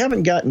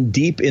haven't gotten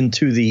deep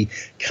into the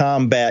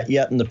combat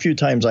yet, and the few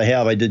times I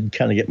have, I did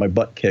kind of get my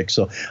butt kicked.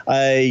 So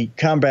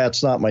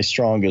combat's not my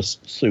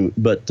strongest suit,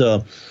 but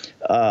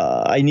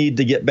I need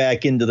to get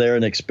back into there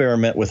and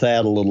experiment with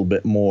that a little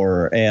bit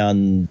more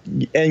and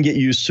get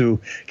used to,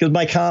 because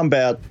my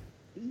combat,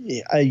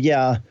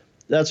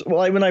 that's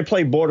when I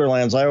play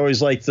Borderlands, I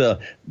always like the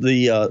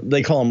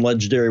they call them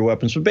legendary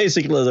weapons, but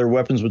basically they're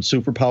weapons with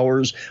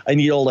superpowers. I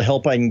need all the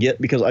help I can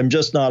get, because I'm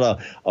just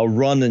not a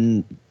run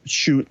and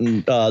shoot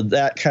and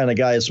that kind of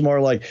guy. It's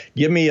more like,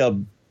 give me a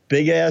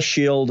big ass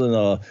shield and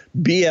a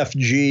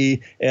BFG,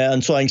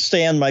 and so I can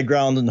stand my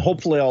ground, and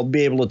hopefully I'll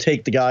be able to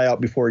take the guy out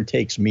before he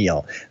takes me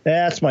out.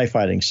 That's my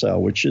fighting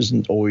style, which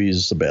isn't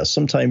always the best.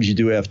 Sometimes you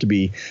do have to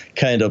be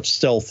kind of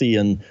stealthy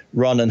and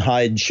run and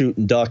hide, shoot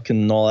and duck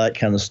and all that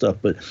kind of stuff,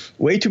 but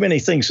way too many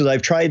things, because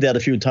I've tried that a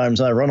few times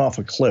and I run off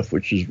a cliff,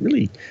 which is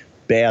really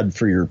bad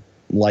for your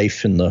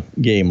life in the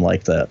game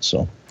like that.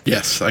 So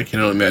Yes, I can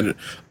only imagine.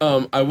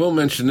 I will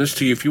mention this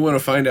to you. If you want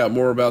to find out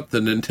more about the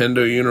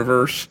Nintendo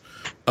universe,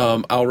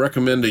 I'll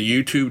recommend a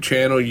YouTube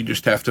channel. You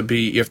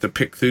have to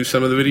pick through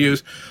some of the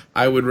videos.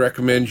 I would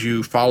recommend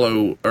you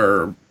follow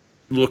or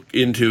look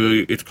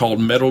into, it's called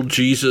Metal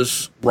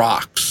Jesus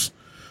Rocks.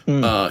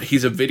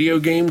 He's a video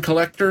game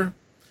collector,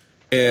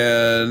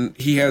 and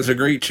he has a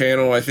great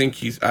channel. I think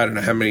I don't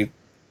know how many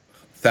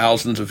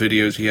thousands of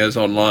videos he has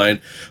online,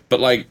 but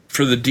like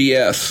for the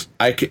DS,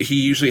 he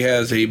usually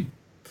has a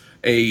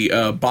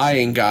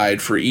buying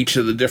guide for each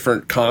of the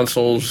different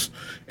consoles,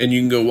 and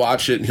you can go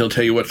watch it, and he'll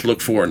tell you what to look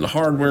for in the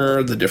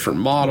hardware, the different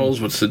models,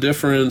 what's the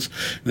difference.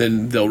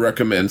 Then they'll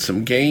recommend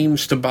some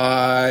games to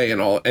buy and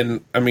all.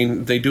 And I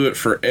mean, they do it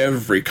for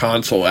every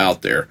console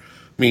out there.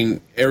 I mean,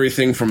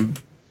 everything from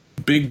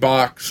big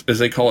box, as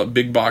they call it,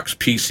 big box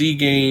PC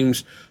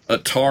games,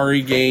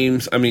 Atari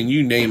games. I mean,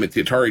 you name it,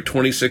 the Atari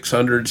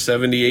 2600,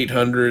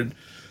 7800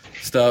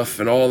 stuff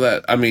and all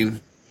that. I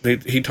mean,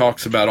 he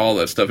talks about all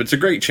that stuff. It's a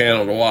great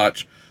channel to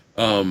watch,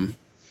 and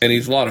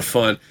he's a lot of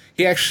fun.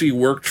 He actually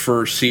worked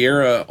for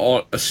Sierra. I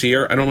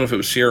don't know if it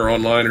was Sierra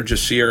Online or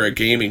just Sierra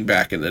Gaming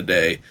back in the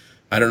day.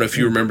 I don't know if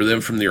you remember them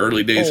from the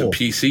early days of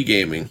PC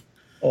gaming.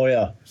 Oh,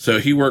 yeah. So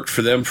he worked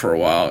for them for a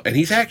while, and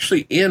he's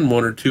actually in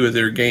one or two of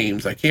their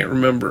games. I can't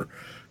remember,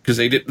 because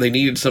they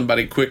needed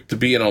somebody quick to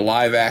be in a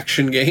live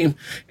action game,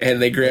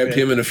 and they grabbed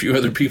him and a few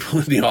other people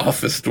in the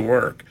office to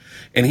work.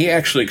 And he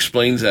actually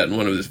explains that in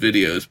one of his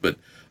videos, but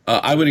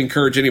I would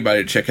encourage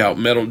anybody to check out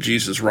Metal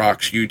Jesus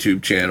Rocks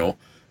YouTube channel.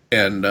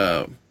 And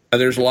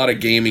there's a lot of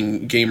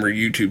gamer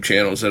YouTube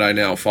channels that I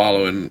now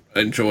follow and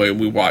enjoy,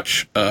 and we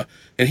watch.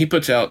 And he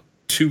puts out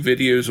 2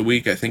 videos a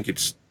week. I think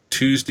it's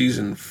Tuesdays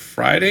and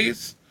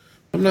Fridays,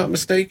 if I'm not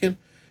mistaken.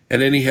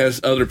 And then he has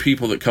other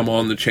people that come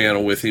on the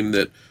channel with him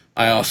that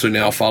I also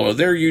now follow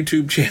their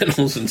YouTube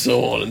channels, and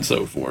so on and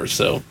so forth.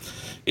 So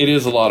it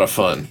is a lot of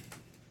fun.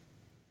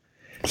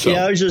 So.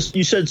 Yeah,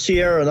 you said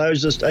Sierra, and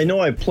I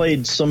know I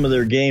played some of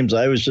their games.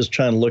 I was just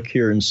trying to look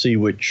here and see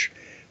which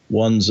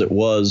ones it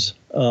was.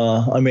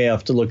 I may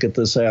have to look at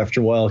this after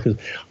a while, because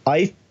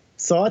I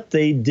thought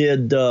they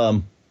did,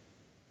 I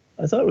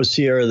thought it was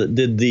Sierra that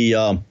did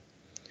the,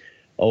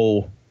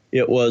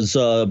 it was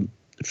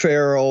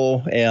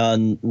Pharaoh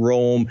and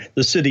Rome,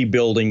 the city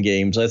building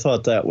games. I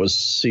thought that was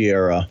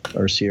Sierra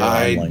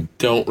Online. I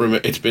don't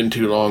remember. It's been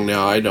too long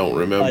now. I don't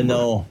remember. I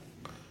know.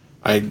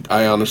 I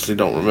honestly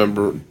don't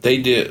remember.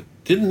 They did,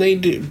 didn't they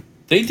do?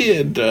 They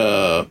did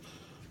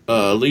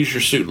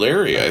Leisure Suit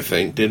Larry, I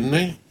think, didn't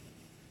they?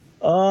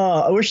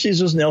 I wish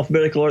these was in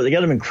alphabetical order. They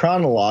got them in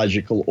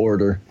chronological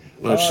order.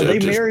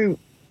 They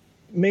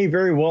may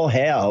very well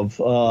have.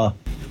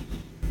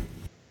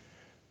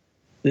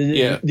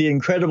 The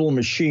Incredible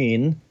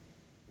Machine.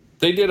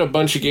 They did a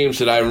bunch of games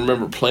that I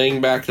remember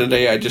playing back in the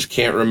day. I just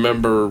can't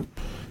remember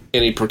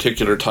any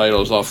particular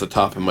titles off the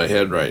top of my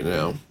head right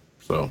now.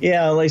 So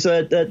yeah, like I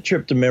said, that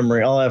trip to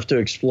memory. I'll have to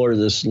explore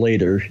this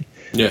later.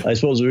 Yeah, I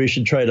suppose we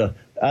should try to,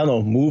 I don't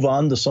know, move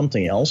on to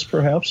something else,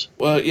 perhaps.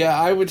 Well, yeah,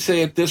 I would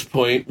say at this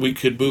point we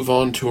could move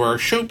on to our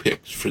show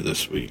picks for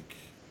this week.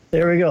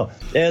 There we go.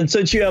 And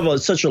since you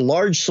have such a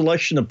large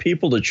selection of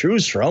people to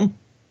choose from,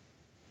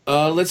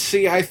 let's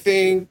see. I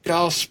think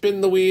I'll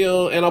spin the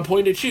wheel and I'll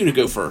point at you to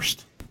go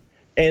first.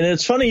 And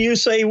it's funny you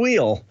say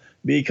wheel,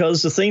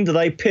 because the thing that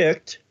I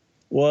picked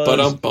was...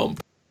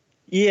 Ba-dum-bump.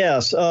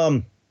 Yes.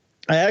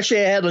 I actually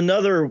had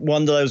another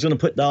one that I was going to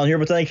put down here,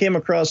 but then I came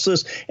across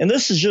this. And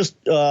this is just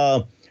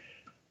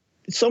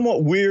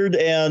somewhat weird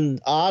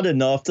and odd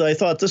enough that I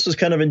thought this was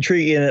kind of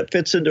intriguing, and it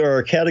fits into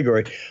our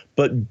category.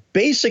 But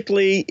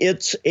basically,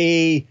 it's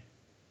a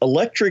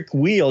electric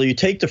wheel. You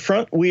take the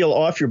front wheel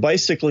off your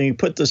bicycle and you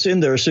put this in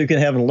there so you can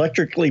have an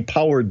electrically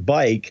powered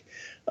bike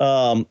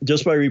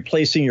just by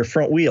replacing your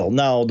front wheel.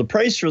 Now, the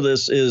price for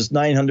this is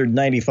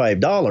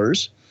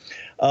 $995,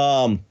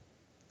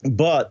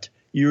 but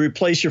you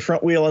replace your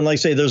front wheel, and like I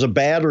say, there's a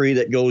battery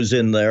that goes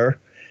in there.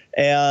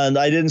 And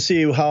I didn't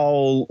see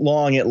how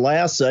long it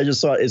lasts. I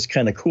just thought it's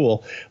kind of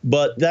cool.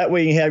 But that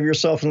way you have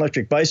yourself an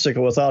electric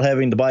bicycle without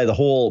having to buy the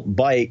whole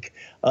bike.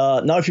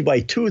 Now, if you buy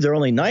two, they're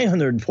only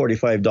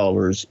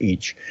 $945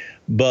 each.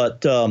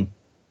 But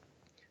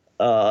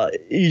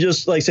you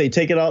just, like I say,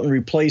 take it out and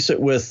replace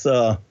it with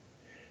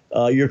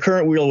your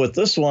current wheel with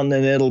this one,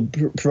 and it'll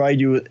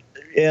provide you.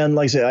 And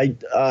like I say,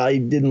 I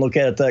didn't look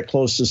at it that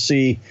close to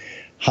see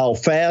how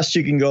fast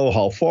you can go,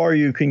 how far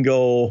you can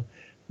go.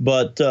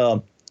 But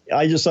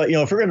I just thought,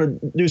 if we're going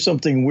to do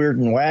something weird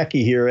and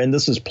wacky here, and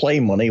this is play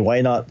money, why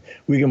not?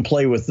 We can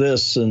play with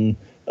this. And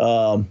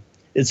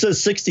it says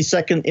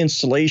 60-second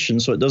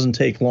installation, so it doesn't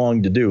take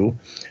long to do.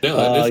 Yeah,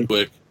 that is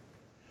quick.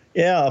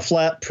 Yeah, a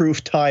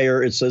flat-proof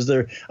tire. It says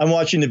there. I'm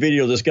watching the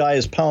video. This guy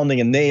is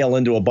pounding a nail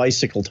into a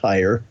bicycle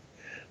tire.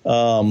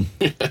 Nice.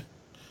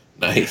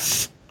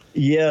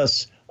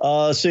 Yes.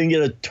 So you can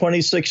get a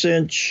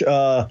 26-inch.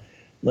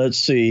 Let's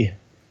see.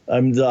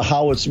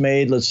 How it's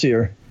made. Let's see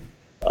here.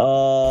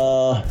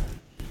 I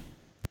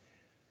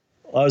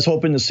was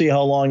hoping to see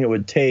how long it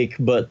would take,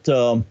 but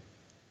and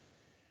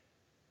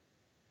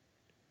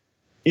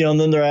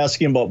then they're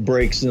asking about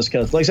brakes and this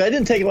kind of thing. Like I said, I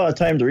didn't take a lot of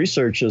time to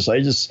research this.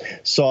 I just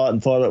saw it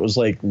and thought it was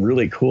like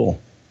really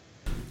cool.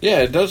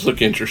 Yeah, it does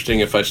look interesting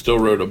if I still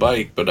rode a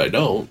bike, but I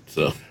don't.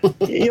 So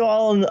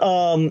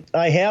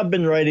I have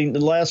been riding. The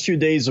last few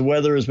days, the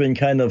weather has been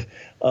kind of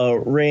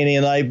rainy,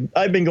 and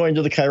I've been going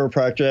to the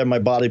chiropractor, have my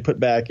body put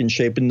back in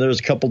shape. And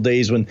there's a couple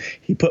days when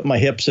he put my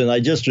hips in,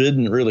 I just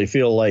didn't really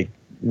feel like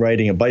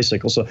riding a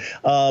bicycle. So,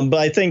 but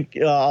I think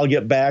I'll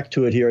get back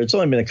to it here. It's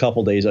only been a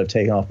couple days I've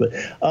taken off, but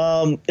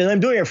and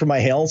I'm doing it for my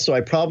health, so I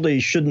probably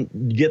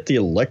shouldn't get the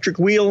electric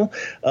wheel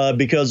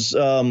because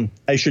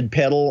I should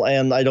pedal,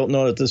 and I don't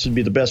know that this would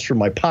be the best for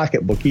my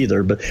pocketbook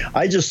either. But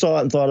I just saw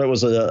it and thought it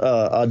was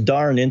a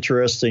darn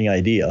interesting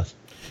idea.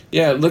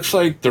 Yeah, it looks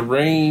like the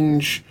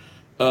range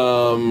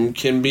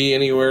can be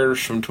anywhere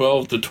from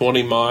 12 to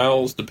 20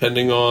 miles,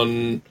 depending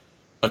on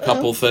a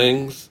couple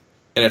things.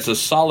 And it's a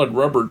solid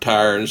rubber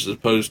tire as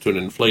opposed to an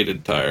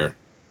inflated tire.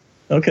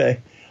 Okay.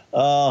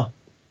 Oh,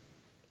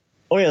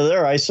 yeah,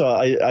 there I saw.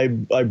 I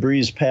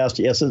breezed past.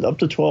 Yes, it's up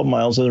to 12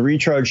 miles and a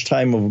recharge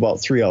time of about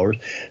 3 hours.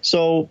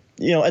 So,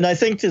 and I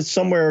think that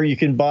somewhere you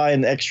can buy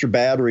an extra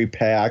battery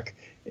pack,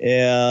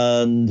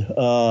 and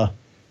because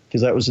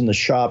that was in the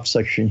shop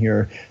section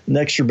here. An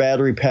extra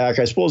battery pack,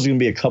 I suppose, is going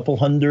to be a couple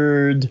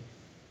hundred,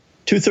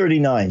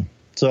 $239.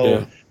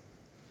 So,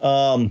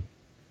 yeah.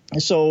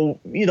 So,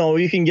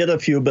 you can get a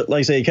few, but like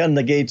I say, it kind of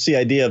negates the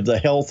idea of the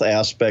health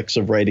aspects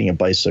of riding a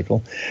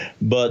bicycle.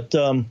 But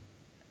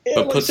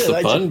puts the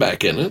fun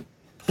back in it.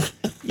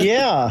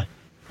 Yeah.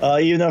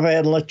 Even if I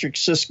had electric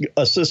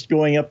assist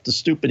going up the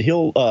stupid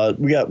hill,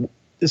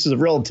 this is a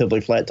relatively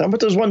flat town, but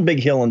there's one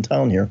big hill in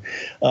town here.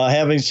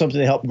 Having something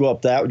to help go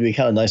up that would be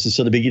kind of nice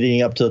instead of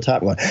getting up to the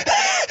top one.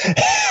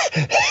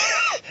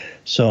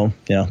 So,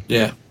 yeah.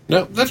 Yeah.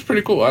 No, that's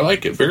pretty cool. I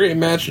like it. Very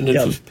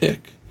imaginative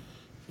pick.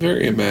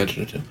 Very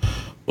imaginative.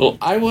 Well,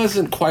 I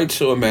wasn't quite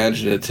so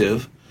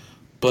imaginative,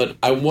 but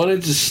I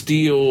wanted to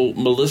steal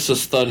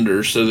Melissa's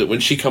thunder so that when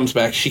she comes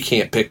back, she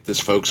can't pick this,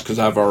 folks, because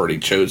I've already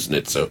chosen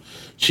it. So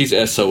she's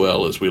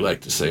SOL, as we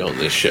like to say on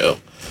this show.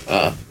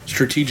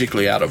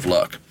 Strategically out of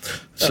luck.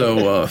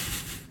 So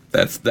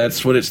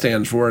that's what it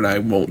stands for, and I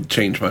won't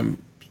change my...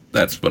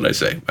 That's what I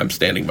say. I'm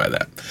standing by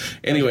that.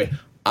 Anyway,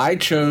 I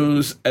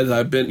chose,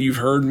 you've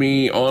heard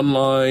me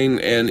online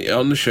and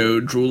on the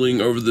show,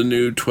 drooling over the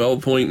new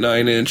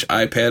 12.9-inch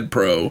iPad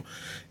Pro.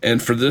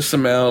 And for this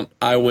amount,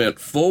 I went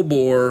full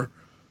bore,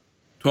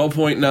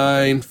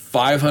 12.9,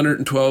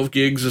 512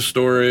 gigs of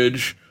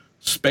storage,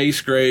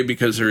 space gray,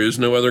 because there is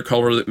no other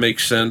color that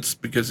makes sense,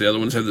 because the other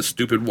ones have the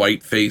stupid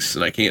white face,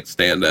 and I can't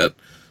stand that.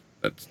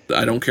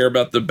 I don't care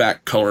about the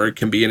back color. It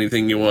can be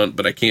anything you want,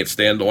 but I can't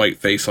stand the white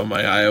face on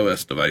my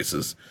iOS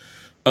devices.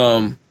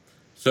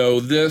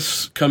 So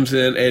this comes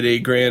in at a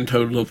grand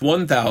total of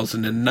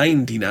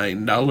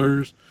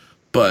 $1,099,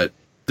 but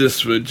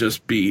this would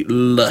just be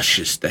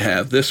luscious to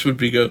have. This would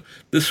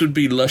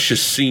be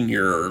luscious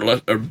senior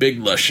or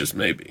big luscious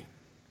maybe.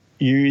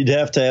 You'd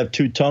have to have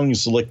two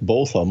tongues to lick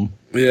both of them.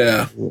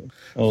 Yeah.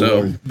 Oh,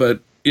 Lord.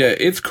 But yeah,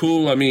 it's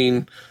cool. I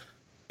mean,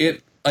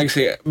 like I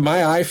say, my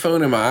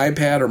iPhone and my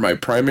iPad are my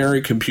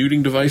primary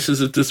computing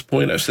devices at this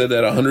point. I've said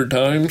that 100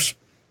 times.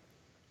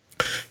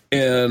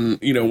 And,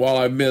 while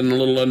I've been a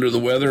little under the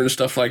weather and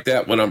stuff like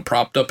that, when I'm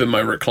propped up in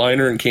my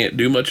recliner and can't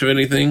do much of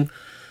anything,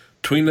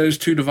 between those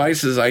two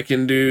devices, I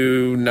can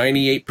do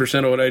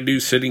 98% of what I do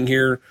sitting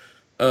here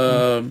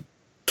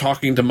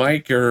talking to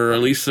Mike or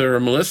Elisa or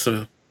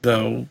Melissa.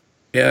 So,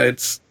 yeah,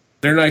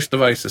 they're nice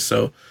devices.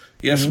 So,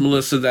 yes,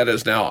 Melissa, that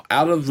is now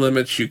out of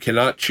limits. You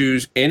cannot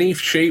choose any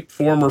shape,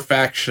 form, or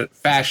fashion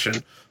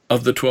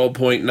of the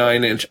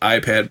 12.9-inch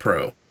iPad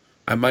Pro.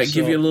 I might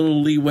give you a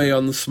little leeway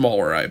on the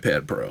smaller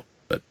iPad Pro.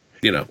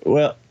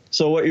 Well,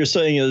 so what you're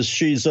saying is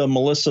she's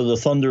Melissa, the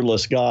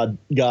thunderless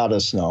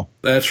goddess now.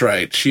 That's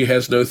right. She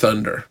has no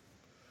thunder.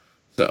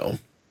 So,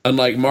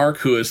 unlike Mark,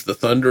 who is the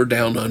thunder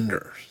down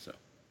under. So,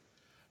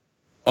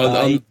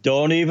 I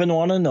don't even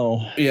want to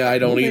know. Yeah, I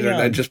don't either.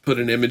 I just put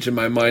an image in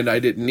my mind I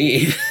didn't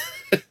need.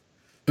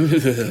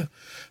 So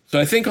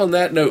I think on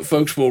that note,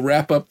 folks, we'll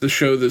wrap up the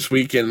show this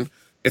weekend.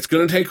 It's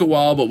going to take a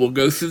while, but we'll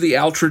go through the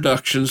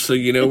outroduction so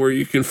you know where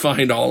you can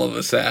find all of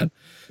us at.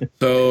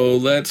 So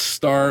let's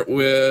start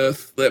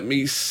with, let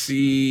me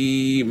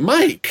see,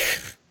 Mike.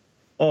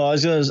 Oh, I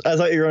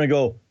thought you were going to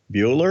go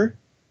Bueller.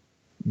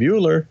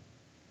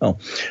 Oh,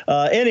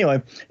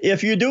 anyway,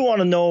 if you do want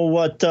to know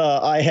what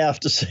I have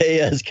to say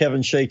as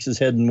Kevin shakes his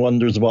head and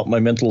wonders about my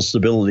mental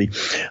stability,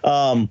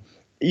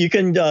 you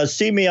can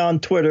see me on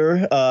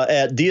Twitter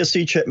at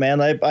DSC Chipman.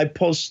 I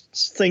post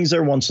things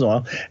there once in a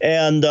while.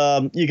 And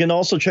you can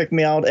also check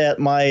me out at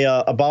my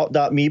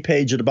about.me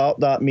page at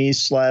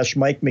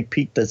about.me/Mike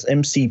McPeak. That's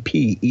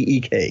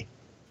MCPEEK.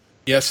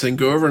 Yes, and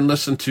go over and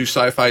listen to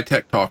Sci-Fi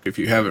Tech Talk if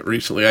you haven't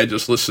recently. I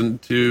just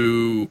listened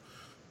to,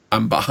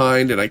 I'm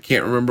behind, and I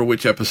can't remember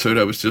which episode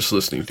I was just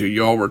listening to.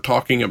 Y'all were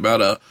talking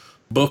about a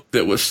book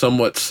that was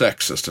somewhat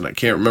sexist, and I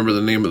can't remember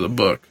the name of the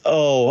book.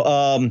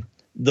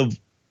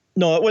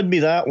 No, it wouldn't be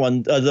that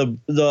one.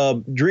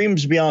 The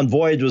Dreams Beyond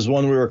Void was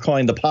one we were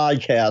calling the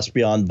podcast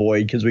Beyond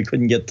Void because we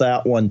couldn't get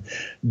that one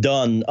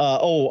done.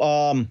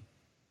 It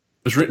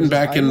was written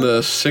back in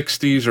the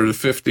 60s or the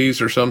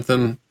 50s or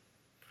something.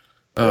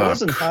 It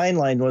wasn't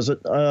Heinlein, was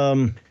it?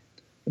 Let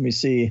me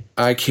see.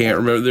 I can't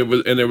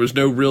remember. There was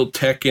no real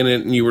tech in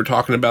it, and you were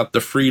talking about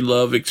the free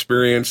love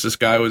experience. This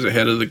guy was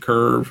ahead of the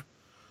curve.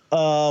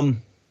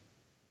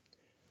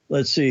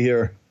 Let's see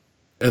here.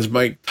 As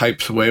Mike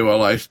types away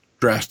while I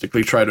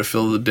drastically try to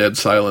fill the dead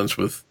silence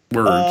with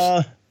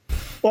words.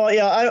 Well,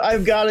 yeah,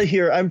 I've got it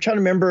here. I'm trying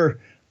to remember.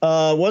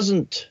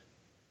 Wasn't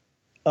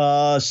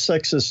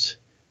sexist. It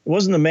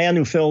wasn't The Man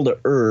Who Fell to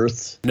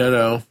Earth.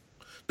 No.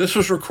 This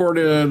was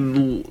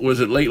recorded, was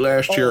it late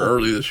last year or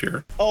early this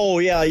year? Oh,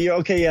 yeah.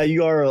 Okay, yeah,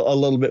 you are a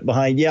little bit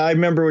behind. Yeah, I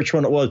remember which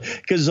one it was.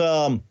 Because,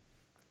 well,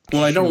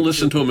 I don't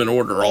listen to them in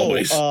order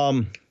always.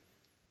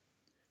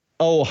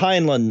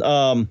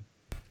 Heinlein.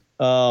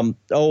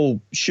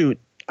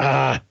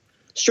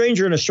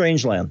 Stranger in a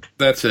Strange Land.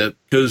 That's it.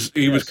 Because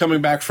he was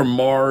coming back from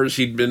Mars.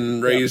 He'd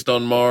been raised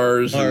on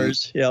Mars.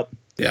 Yep.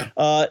 Yeah.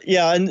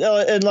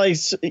 And like,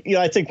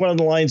 I think one of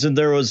the lines in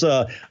there was,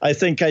 I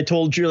think I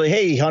told Julie,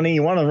 hey, honey,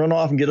 you want to run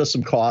off and get us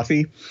some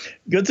coffee?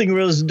 Good thing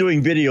we was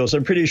doing videos.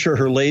 I'm pretty sure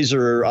her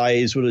laser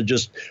eyes would have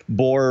just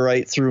bore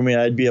right through me.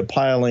 I'd be a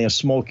piling of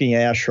smoking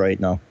ash right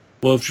now.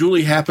 Well, if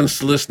Julie happens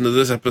to listen to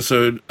this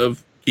episode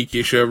of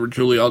Geeky Show,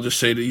 Julie, I'll just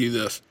say to you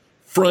this.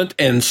 Front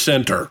and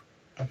center.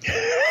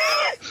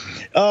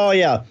 Oh,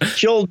 yeah.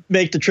 She'll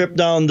make the trip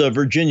down to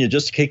Virginia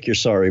just to kick your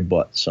sorry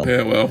butt. So.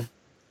 Yeah, well,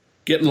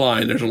 get in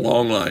line. There's a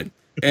long line.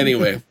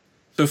 Anyway,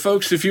 so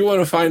folks, if you want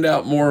to find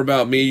out more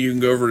about me, you can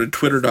go over to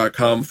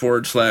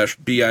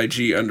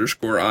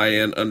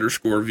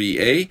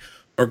twitter.com/BIG_IN_VA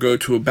or go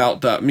to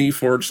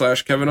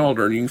about.me/Kevin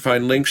Alder, and you can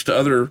find links to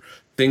other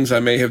things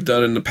I may have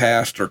done in the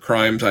past or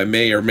crimes I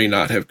may or may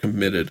not have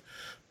committed.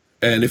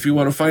 And if you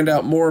want to find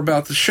out more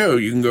about the show,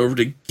 you can go over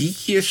to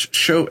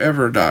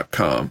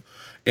geekiestshowever.com.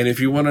 And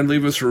if you want to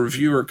leave us a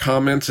review or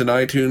comments in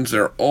iTunes,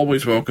 they're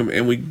always welcome,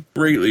 and we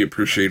greatly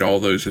appreciate all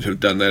those that have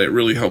done that. It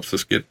really helps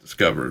us get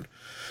discovered.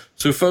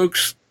 So,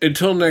 folks,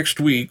 until next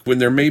week, when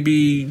there may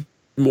be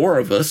more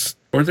of us,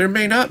 or there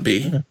may not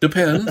be,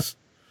 depends.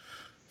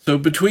 So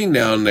between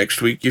now and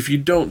next week, if you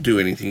don't do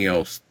anything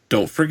else,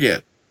 don't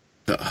forget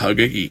to hug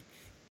a geek.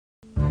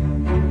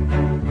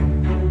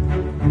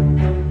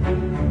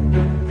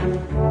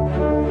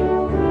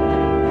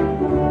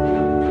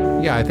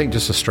 Yeah, I think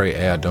just a straight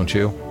ad, don't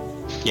you?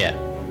 Yeah.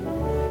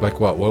 Like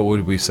what? What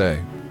would we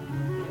say?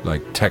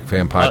 Like Tech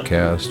Fan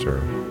Podcast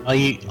or?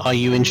 Are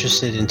you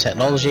interested in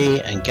technology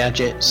and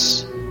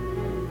gadgets?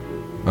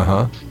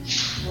 Uh-huh.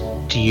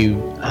 Do you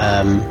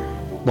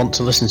want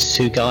to listen to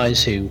two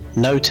guys who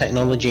know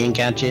technology and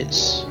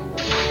gadgets?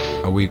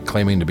 Are we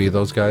claiming to be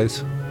those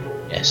guys?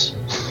 Yes.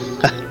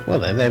 Well,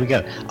 there we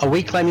go. Are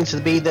we claiming to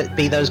be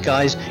those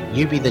guys?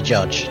 You be the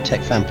judge.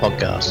 Tech Fan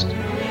Podcast.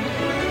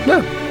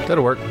 Yeah,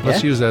 that'll work.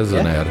 Let's Yeah? use that as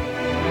an Yeah. ad.